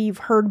that maybe you've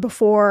heard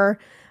before.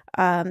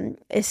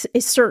 Is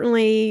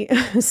certainly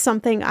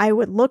something I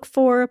would look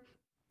for.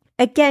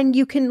 Again,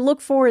 you can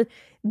look for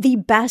the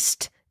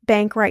best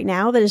bank right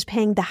now that is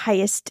paying the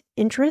highest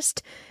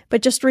interest,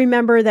 but just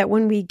remember that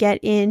when we get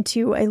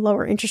into a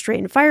lower interest rate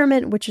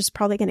environment, which is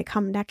probably going to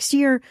come next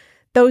year,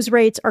 those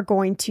rates are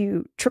going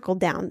to trickle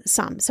down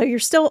some. So you're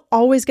still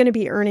always going to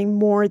be earning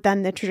more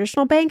than the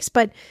traditional banks,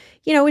 but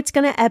it's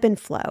going to ebb and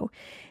flow.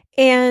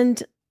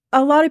 And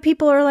a lot of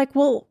people are like,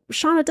 well,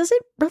 Shauna, does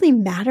it really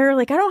matter?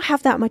 Like, I don't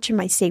have that much in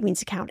my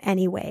savings account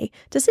anyway.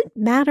 Does it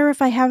matter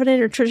if I have it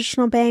in a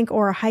traditional bank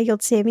or a high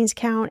yield savings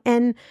account?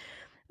 And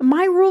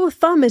my rule of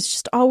thumb is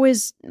just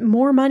always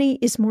more money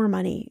is more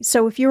money.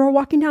 So if you were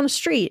walking down the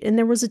street and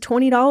there was a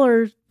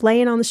 $20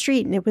 laying on the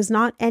street and it was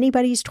not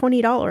anybody's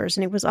 $20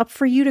 and it was up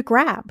for you to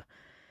grab,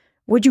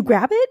 Would you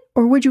grab it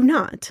or would you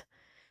not?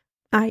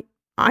 I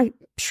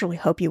surely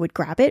hope you would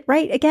grab it,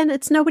 right? Again,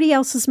 it's nobody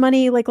else's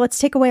money. Like, let's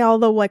take away all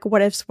the like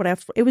what ifs, what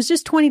if. It was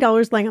just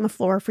 $20 laying on the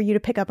floor for you to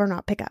pick up or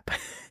not pick up.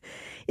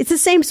 It's the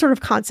same sort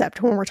of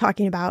concept when we're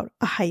talking about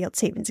a high yield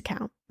savings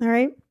account. All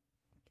right.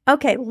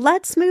 Okay,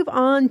 let's move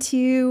on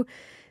to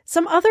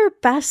some other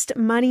best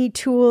money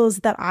tools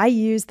that I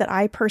use that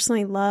I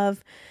personally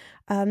love.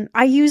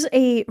 I use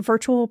a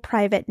virtual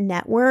private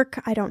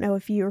network. I don't know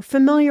if you're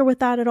familiar with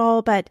that at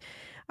all, but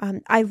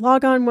I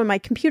log on when my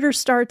computer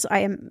starts.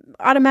 I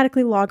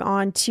automatically log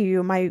on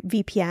to my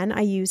VPN.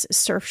 I use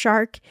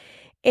Surfshark.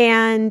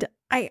 And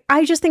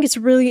I just think it's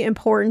really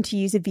important to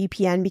use a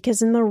VPN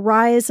because in the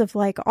rise of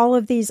like all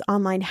of these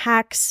online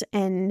hacks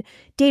and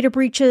data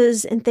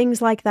breaches and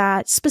things like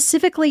that,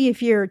 specifically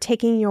if you're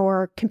taking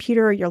your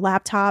computer or your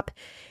laptop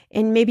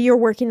and maybe you're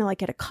working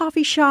like at a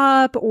coffee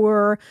shop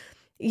or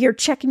you're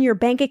checking your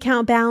bank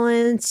account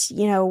balance,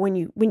 you know, when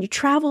you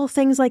travel,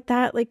 things like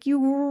that, like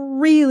you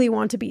really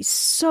want to be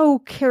so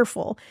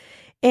careful.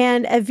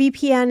 And a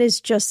VPN is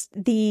just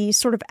the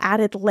sort of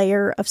added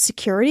layer of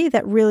security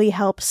that really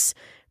helps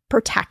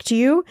protect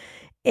you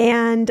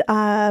and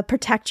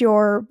protect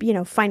your,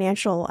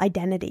 financial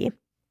identity.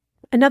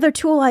 Another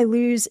tool I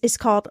use is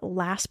called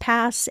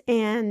LastPass,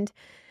 and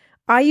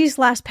I use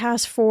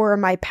LastPass for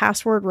my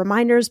password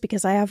reminders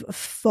because I have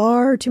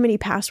far too many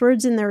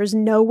passwords and there is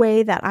no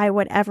way that I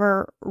would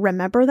ever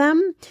remember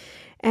them.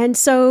 And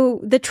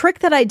so the trick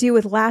that I do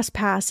with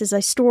LastPass is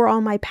I store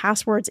all my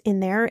passwords in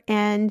there,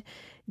 and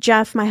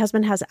Jeff, my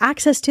husband, has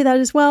access to that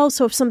as well.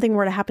 So if something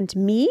were to happen to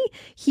me,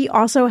 he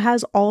also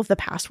has all of the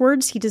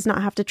passwords. He does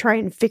not have to try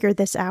and figure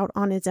this out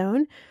on his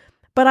own.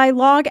 But I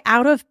log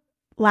out of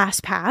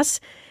LastPass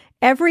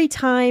every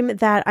time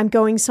that I'm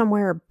going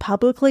somewhere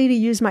publicly to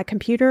use my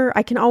computer.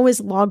 I can always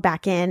log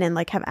back in and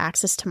like have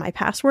access to my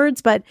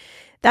passwords, but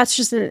that's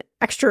just an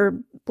extra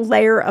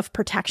layer of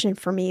protection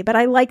for me. But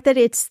I like that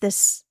it's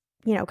this,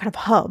 kind of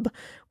hub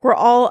where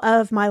all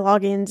of my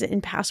logins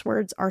and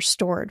passwords are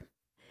stored.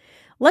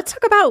 Let's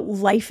talk about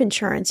life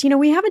insurance.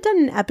 We haven't done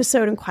an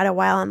episode in quite a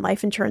while on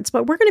life insurance,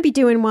 but we're going to be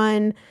doing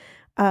one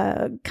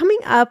coming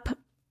up,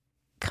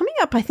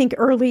 I think,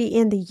 early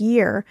in the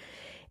year.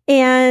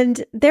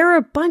 And there are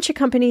a bunch of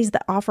companies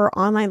that offer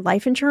online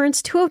life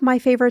insurance. Two of my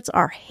favorites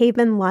are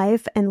Haven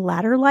Life and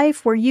Ladder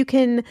Life, where you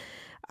can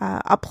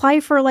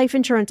apply for life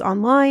insurance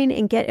online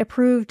and get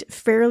approved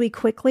fairly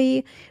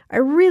quickly. I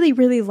really,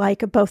 really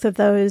like both of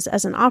those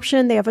as an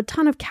option. They have a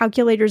ton of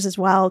calculators as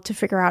well to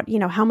figure out,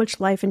 how much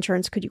life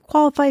insurance could you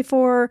qualify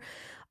for.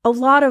 A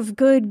lot of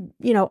good,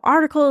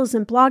 articles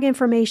and blog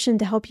information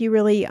to help you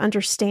really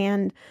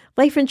understand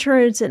life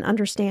insurance and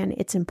understand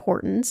its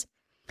importance.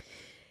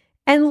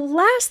 And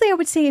lastly, I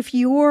would say if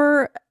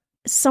you're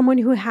someone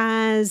who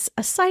has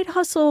a side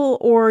hustle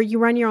or you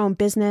run your own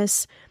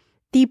business,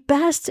 the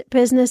best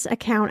business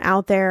account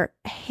out there,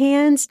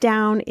 hands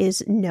down,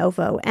 is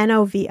Novo,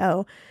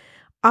 Novo.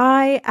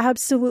 I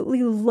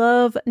absolutely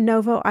love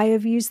Novo. I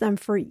have used them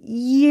for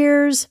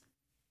years.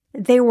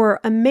 They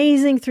were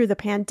amazing through the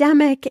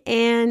pandemic,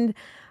 and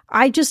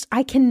I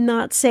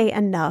cannot say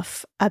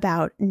enough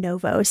about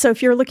Novo. So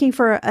if you're looking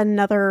for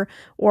another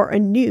or a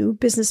new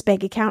business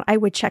bank account, I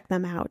would check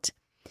them out.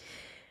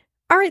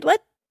 All right,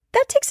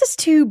 that takes us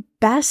to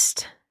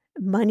best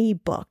money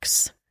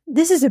books.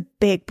 This is a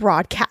big,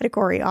 broad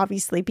category,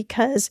 obviously,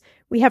 because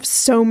we have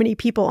so many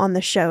people on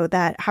the show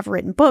that have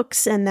written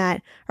books and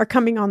that are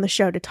coming on the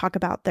show to talk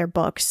about their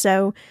books.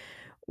 So,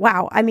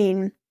 wow, I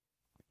mean,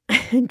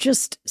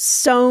 just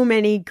so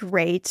many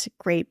great,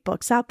 great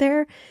books out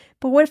there.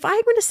 But what if I'm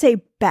going to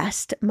say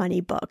best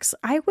money books?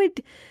 I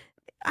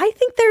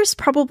think there's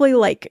probably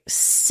like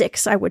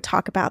 6 I would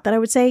talk about that I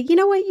would say, you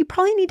know what, you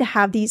probably need to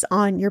have these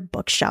on your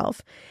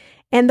bookshelf.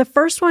 And the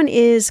first one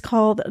is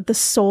called The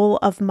Soul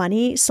of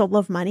Money.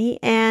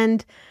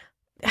 And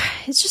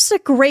it's just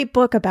a great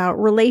book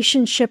about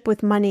relationship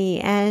with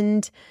money.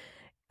 And,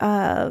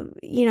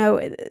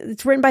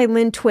 it's written by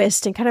Lynn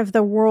Twist and kind of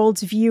the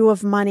world's view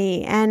of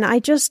money. And I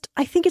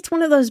think it's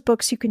one of those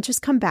books you can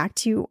just come back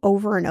to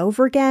over and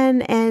over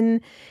again. And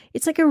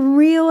it's like a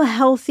real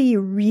healthy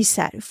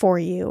reset for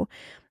you.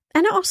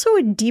 And also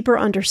a deeper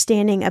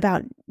understanding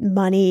about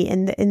money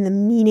and the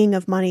meaning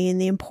of money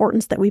and the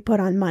importance that we put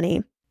on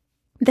money.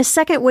 The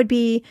second would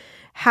be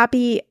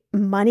Happy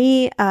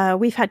Money.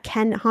 We've had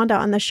Ken Honda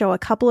on the show a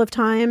couple of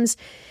times.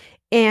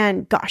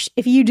 And gosh,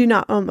 if you do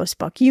not own this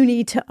book, you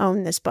need to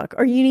own this book,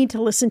 or you need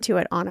to listen to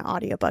it on an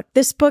audiobook.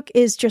 This book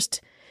is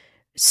just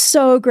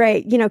so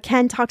great.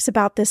 Ken talks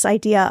about this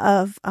idea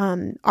of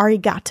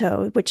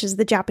arigato, which is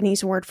the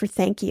Japanese word for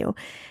thank you,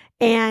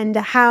 and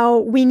how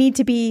we need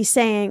to be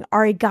saying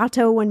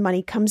arigato when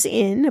money comes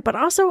in, but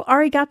also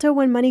arigato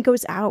when money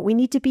goes out. We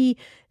need to be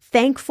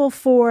thankful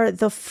for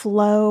the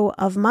flow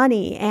of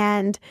money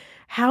and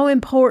how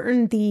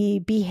important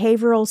the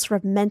behavioral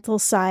sort of mental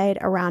side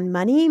around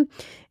money.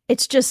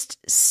 It's just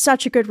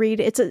such a good read.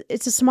 It's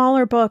a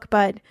smaller book,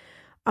 but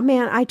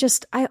man,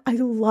 I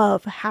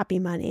love Happy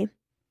Money.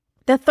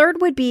 The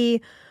third would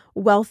be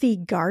Wealthy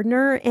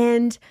Gardener.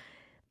 And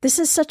This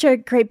is such a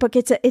great book.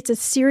 It's a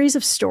series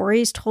of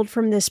stories told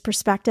from this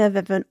perspective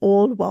of an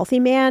old wealthy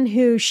man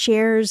who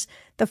shares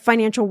the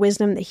financial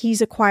wisdom that he's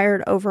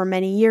acquired over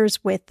many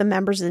years with the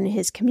members in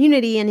his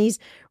community. And he's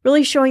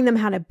really showing them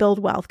how to build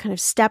wealth kind of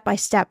step by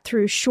step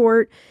through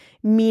short,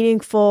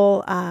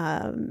 meaningful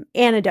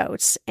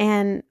anecdotes.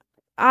 And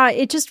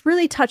it just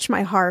really touched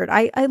my heart.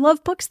 I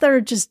love books that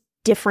are just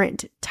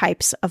different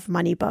types of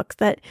money books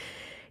that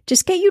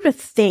just get you to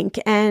think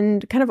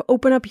and kind of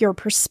open up your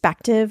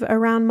perspective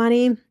around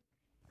money.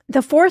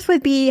 The fourth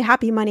would be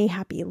Happy Money,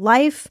 Happy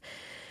Life.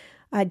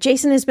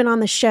 Jason has been on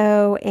the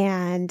show,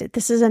 and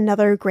this is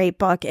another great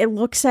book. It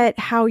looks at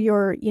how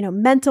your,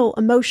 mental,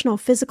 emotional,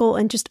 physical,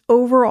 and just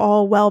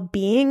overall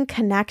well-being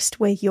connects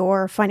with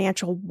your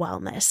financial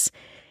wellness.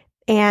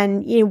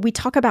 And, we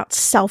talk about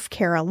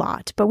self-care a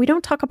lot, but we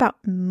don't talk about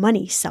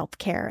money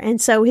self-care.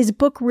 And so his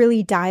book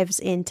really dives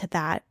into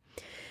that.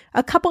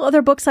 A couple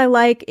other books I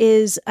like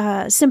is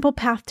Simple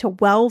Path to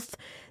Wealth.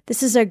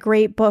 This is a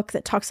great book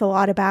that talks a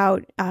lot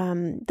about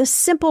the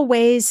simple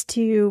ways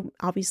to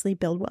obviously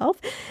build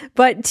wealth,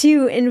 but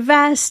to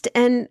invest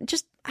and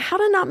just how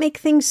to not make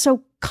things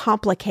so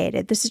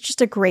complicated. This is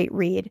just a great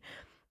read.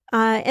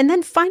 And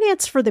then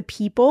Finance for the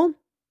People.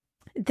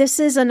 This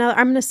is another,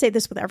 I'm going to say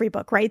this with every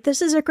book, right?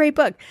 This is a great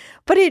book,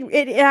 but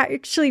it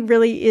actually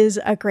really is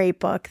a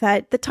great book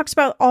that talks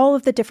about all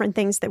of the different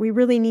things that we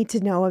really need to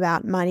know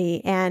about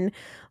money and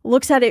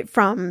looks at it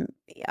from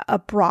a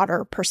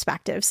broader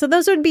perspective. So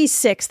those would be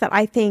 6 that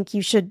I think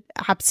you should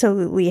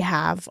absolutely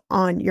have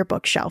on your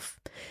bookshelf.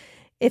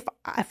 If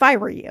I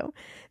were you,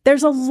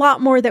 there's a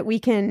lot more that we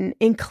can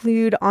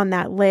include on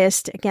that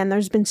list. Again,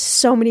 there's been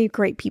so many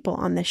great people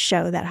on this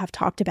show that have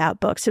talked about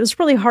books. It was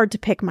really hard to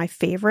pick my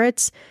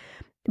favorites.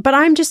 But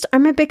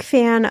I'm a big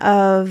fan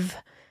of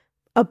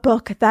a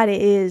book that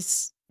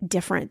is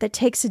different, that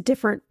takes a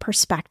different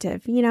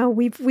perspective.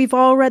 We've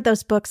all read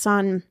those books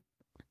on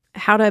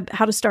how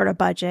to start a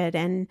budget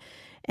and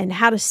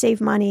how to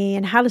save money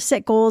and how to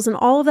set goals, and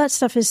all of that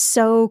stuff is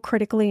so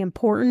critically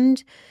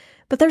important.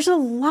 But there's a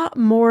lot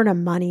more to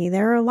money.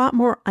 There are a lot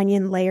more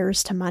onion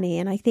layers to money,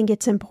 and I think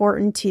it's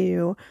important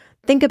to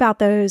think about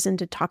those and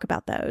to talk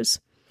about those.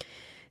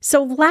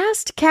 So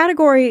last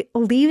category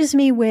leaves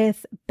me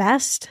with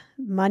best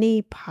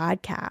money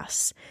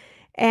podcasts,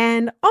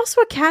 and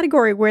also a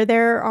category where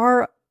there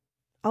are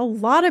a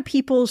lot of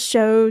people's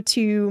show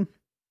to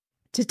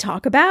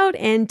talk about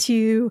and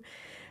to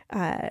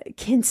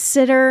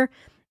consider.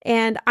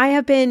 And I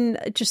have been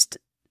just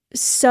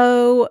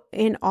so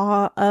in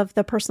awe of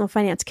the personal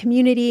finance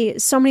community.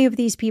 So many of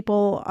these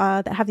people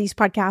that have these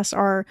podcasts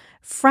are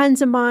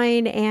friends of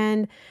mine,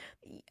 and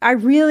I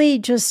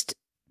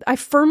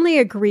firmly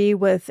agree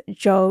with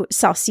Joe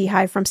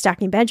Saul-Sehy from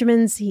Stacking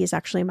Benjamins. He is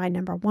actually my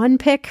number 1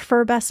 pick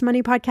for best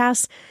money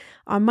podcasts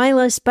on my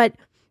list, but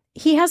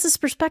he has this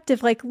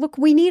perspective like, look,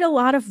 we need a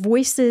lot of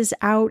voices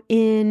out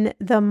in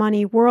the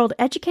money world,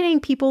 educating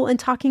people and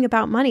talking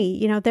about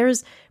money.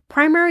 There's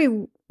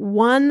primary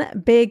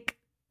one big,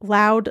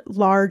 loud,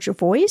 large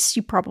voice.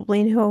 You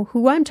probably know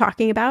who I'm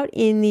talking about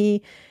in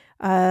the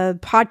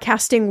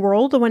podcasting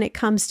world when it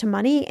comes to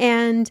money.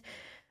 And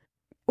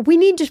we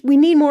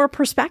need more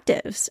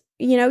perspectives.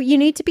 You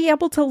need to be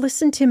able to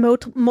listen to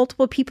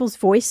multiple people's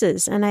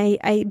voices. And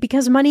I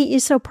because money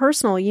is so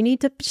personal, you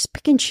need to just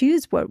pick and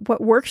choose what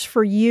works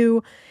for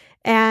you.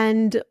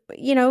 And,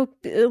 a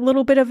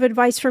little bit of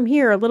advice from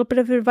here, a little bit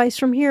of advice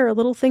from here, a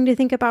little thing to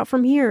think about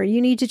from here.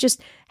 You need to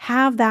just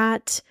have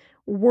that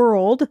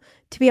world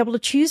to be able to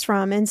choose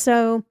from. And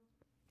so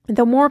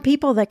the more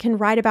people that can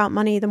write about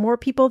money, the more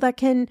people that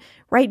can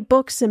write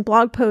books and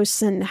blog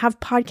posts and have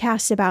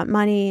podcasts about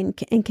money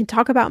and can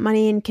talk about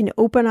money and can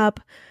open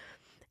up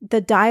the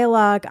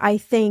dialogue, I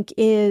think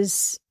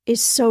is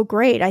so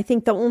great. I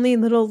think the only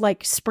little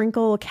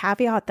sprinkle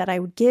caveat that I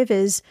would give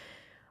is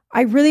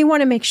I really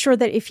want to make sure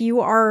that if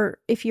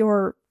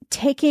you're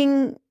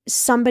taking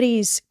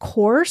somebody's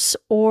course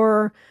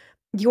or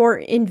you're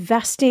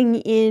investing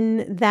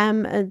in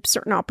them a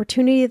certain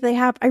opportunity that they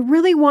have, I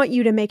really want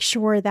you to make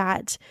sure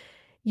that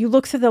you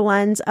look through the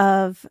lens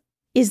of,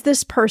 is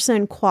this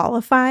person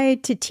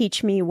qualified to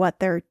teach me what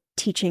they're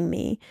teaching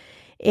me?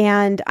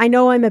 And I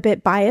know I'm a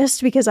bit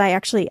biased because I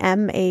actually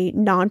am a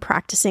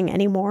non-practicing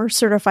anymore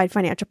certified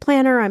financial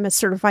planner. I'm a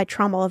certified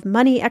trauma of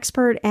money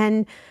expert,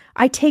 and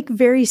I take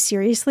very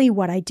seriously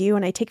what I do.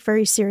 And I take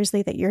very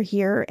seriously that you're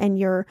here and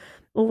you're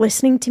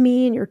listening to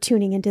me and you're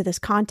tuning into this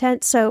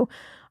content. So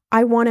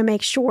I want to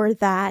make sure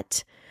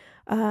that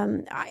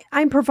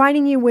I'm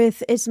providing you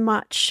with as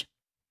much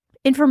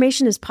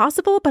information as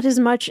possible, but as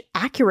much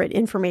accurate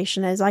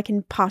information as I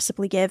can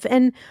possibly give.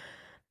 And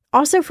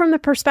also from the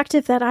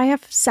perspective that I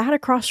have sat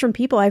across from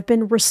people, I've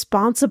been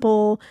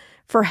responsible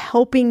for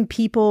helping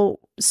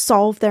people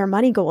solve their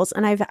money goals.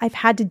 And I've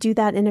had to do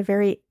that in a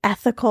very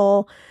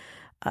ethical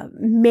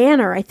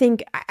manner. I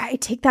think I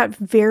take that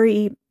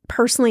very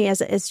personally as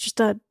just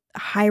a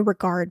high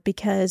regard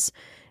because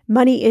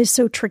money is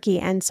so tricky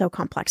and so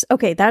complex.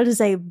 Okay, that is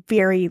a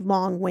very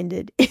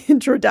long-winded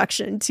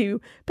introduction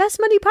to Best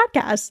Money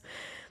Podcasts.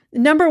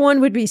 Number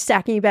one would be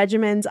Stacking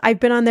Benjamins. I've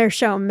been on their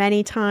show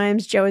many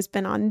times. Joe has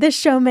been on this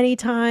show many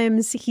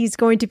times. He's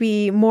going to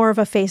be more of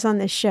a face on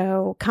this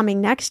show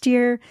coming next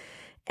year.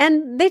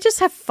 And they just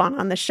have fun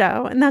on the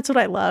show. And that's what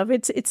I love.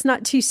 It's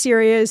not too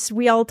serious.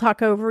 We all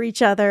talk over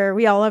each other.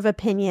 We all have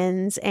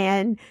opinions.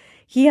 And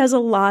he has a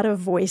lot of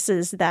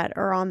voices that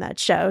are on that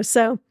show.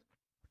 So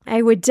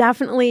I would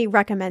definitely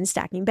recommend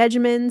Stacking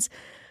Benjamins.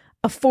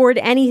 Afford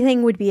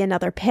Anything would be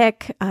another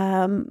pick.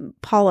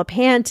 Paula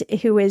Pant,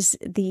 who is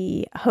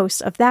the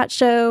host of that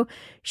show,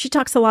 she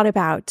talks a lot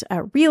about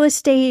real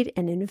estate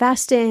and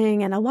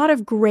investing and a lot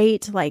of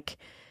great, like,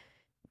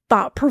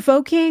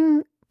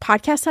 thought-provoking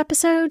podcast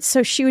episodes.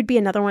 So she would be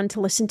another one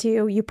to listen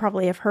to. You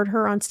probably have heard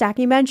her on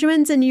Stacking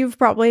Benjamins, and you've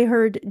probably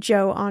heard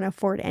Joe on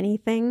Afford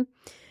Anything.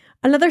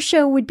 Another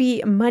show would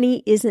be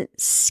Money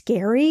Isn't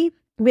Scary.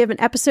 We have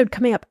an episode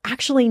coming up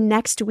actually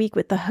next week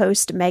with the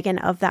host, Megan,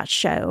 of that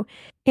show.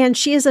 And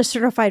she is a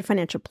certified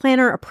financial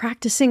planner, a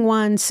practicing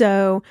one.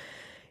 So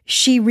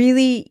she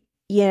really,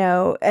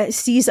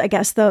 sees, I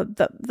guess,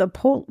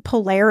 the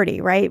polarity,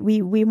 right?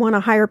 We want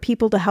to hire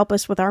people to help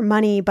us with our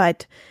money,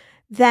 but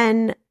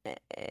then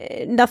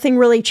nothing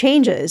really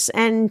changes.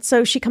 And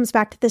so she comes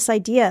back to this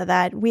idea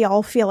that we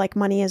all feel like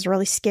money is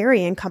really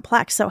scary and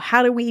complex. So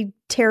how do we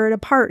tear it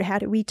apart? How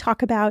do we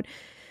talk about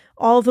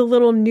all the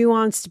little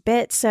nuanced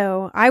bits?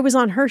 So I was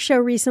on her show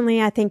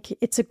recently. I think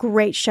it's a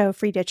great show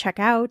for you to check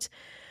out.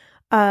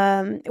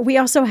 We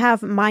also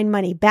have Mind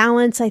Money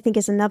Balance, I think,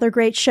 is another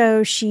great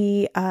show.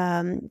 She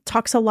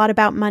talks a lot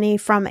about money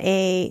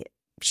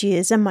she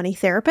is a money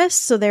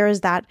therapist. So there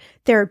is that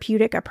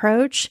therapeutic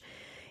approach.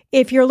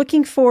 If you're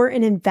looking for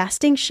an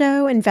investing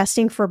show,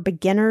 Investing for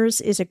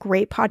Beginners is a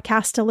great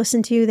podcast to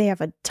listen to. They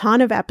have a ton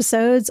of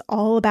episodes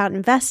all about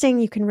investing.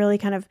 You can really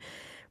kind of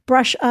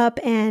brush up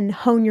and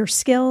hone your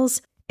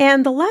skills.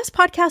 And the last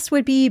podcast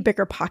would be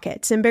Bigger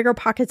Pockets. And Bigger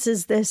Pockets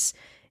is this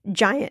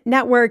giant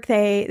network.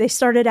 They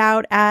started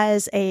out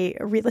as a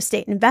real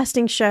estate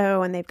investing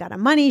show, and they've got a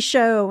money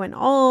show and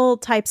all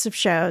types of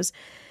shows.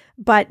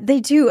 But they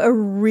do a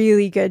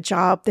really good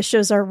job. The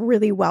shows are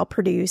really well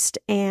produced,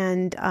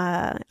 and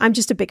I'm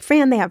just a big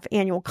fan. They have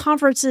annual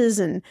conferences,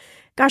 and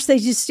gosh, they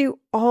just do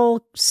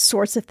all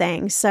sorts of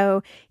things.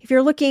 So if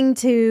you're looking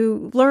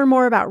to learn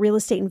more about real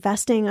estate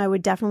investing, I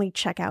would definitely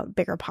check out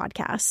Bigger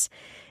Podcasts.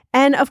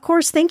 And of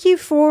course, thank you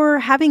for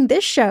having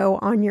this show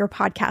on your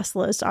podcast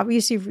list.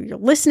 Obviously, if you're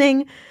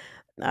listening,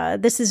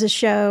 this is a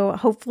show,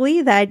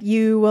 hopefully, that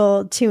you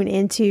will tune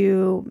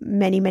into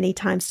many, many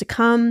times to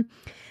come.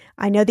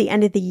 I know the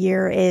end of the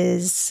year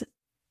is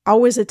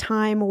always a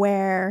time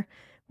where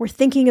we're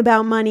thinking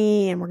about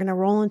money, and we're going to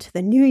roll into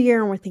the new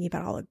year, and we're thinking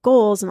about all the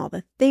goals and all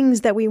the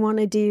things that we want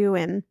to do.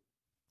 And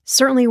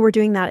certainly we're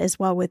doing that as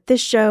well with this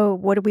show.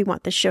 What do we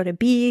want the show to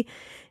be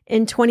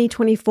in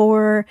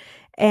 2024?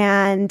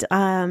 And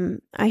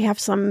I have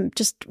some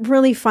just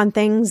really fun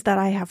things that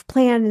I have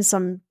planned, and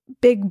some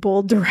big,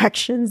 bold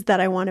directions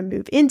that I want to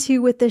move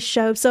into with this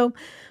show. So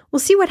we'll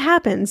see what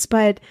happens.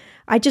 But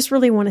I just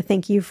really want to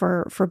thank you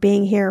for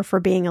being here, for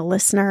being a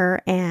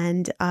listener,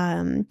 and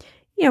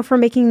for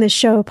making this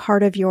show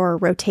part of your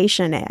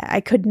rotation.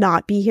 I could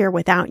not be here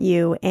without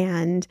you.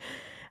 And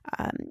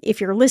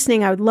if you're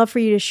listening, I would love for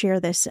you to share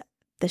this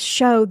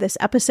show, this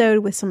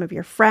episode with some of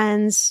your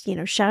friends,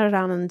 shout it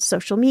out on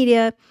social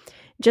media,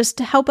 just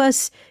to help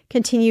us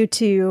continue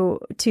to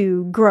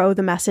grow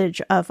the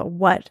message of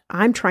what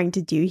I'm trying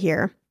to do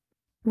here,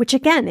 which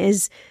again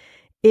is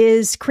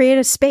create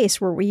a space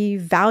where we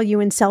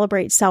value and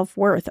celebrate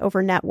self-worth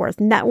over net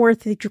worth. Net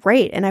worth is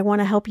great, and I want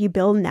to help you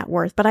build net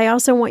worth, but I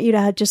also want you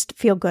to just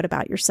feel good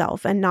about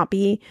yourself and not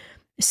be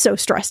so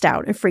stressed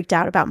out and freaked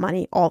out about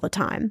money all the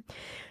time.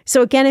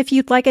 So again, if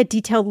you'd like a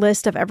detailed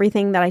list of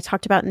everything that I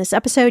talked about in this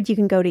episode, you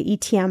can go to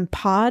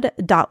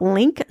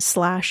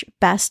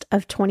etmpod.link/best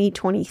of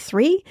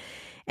 2023.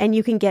 And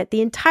you can get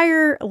the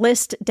entire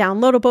list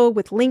downloadable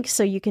with links,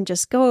 so you can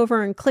just go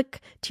over and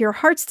click to your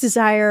heart's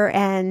desire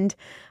and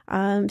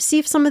see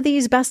if some of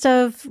these best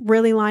of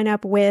really line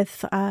up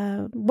with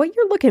what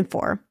you're looking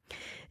for.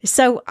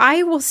 So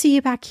I will see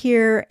you back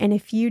here in a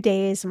few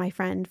days, my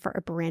friend, for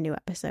a brand new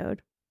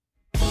episode.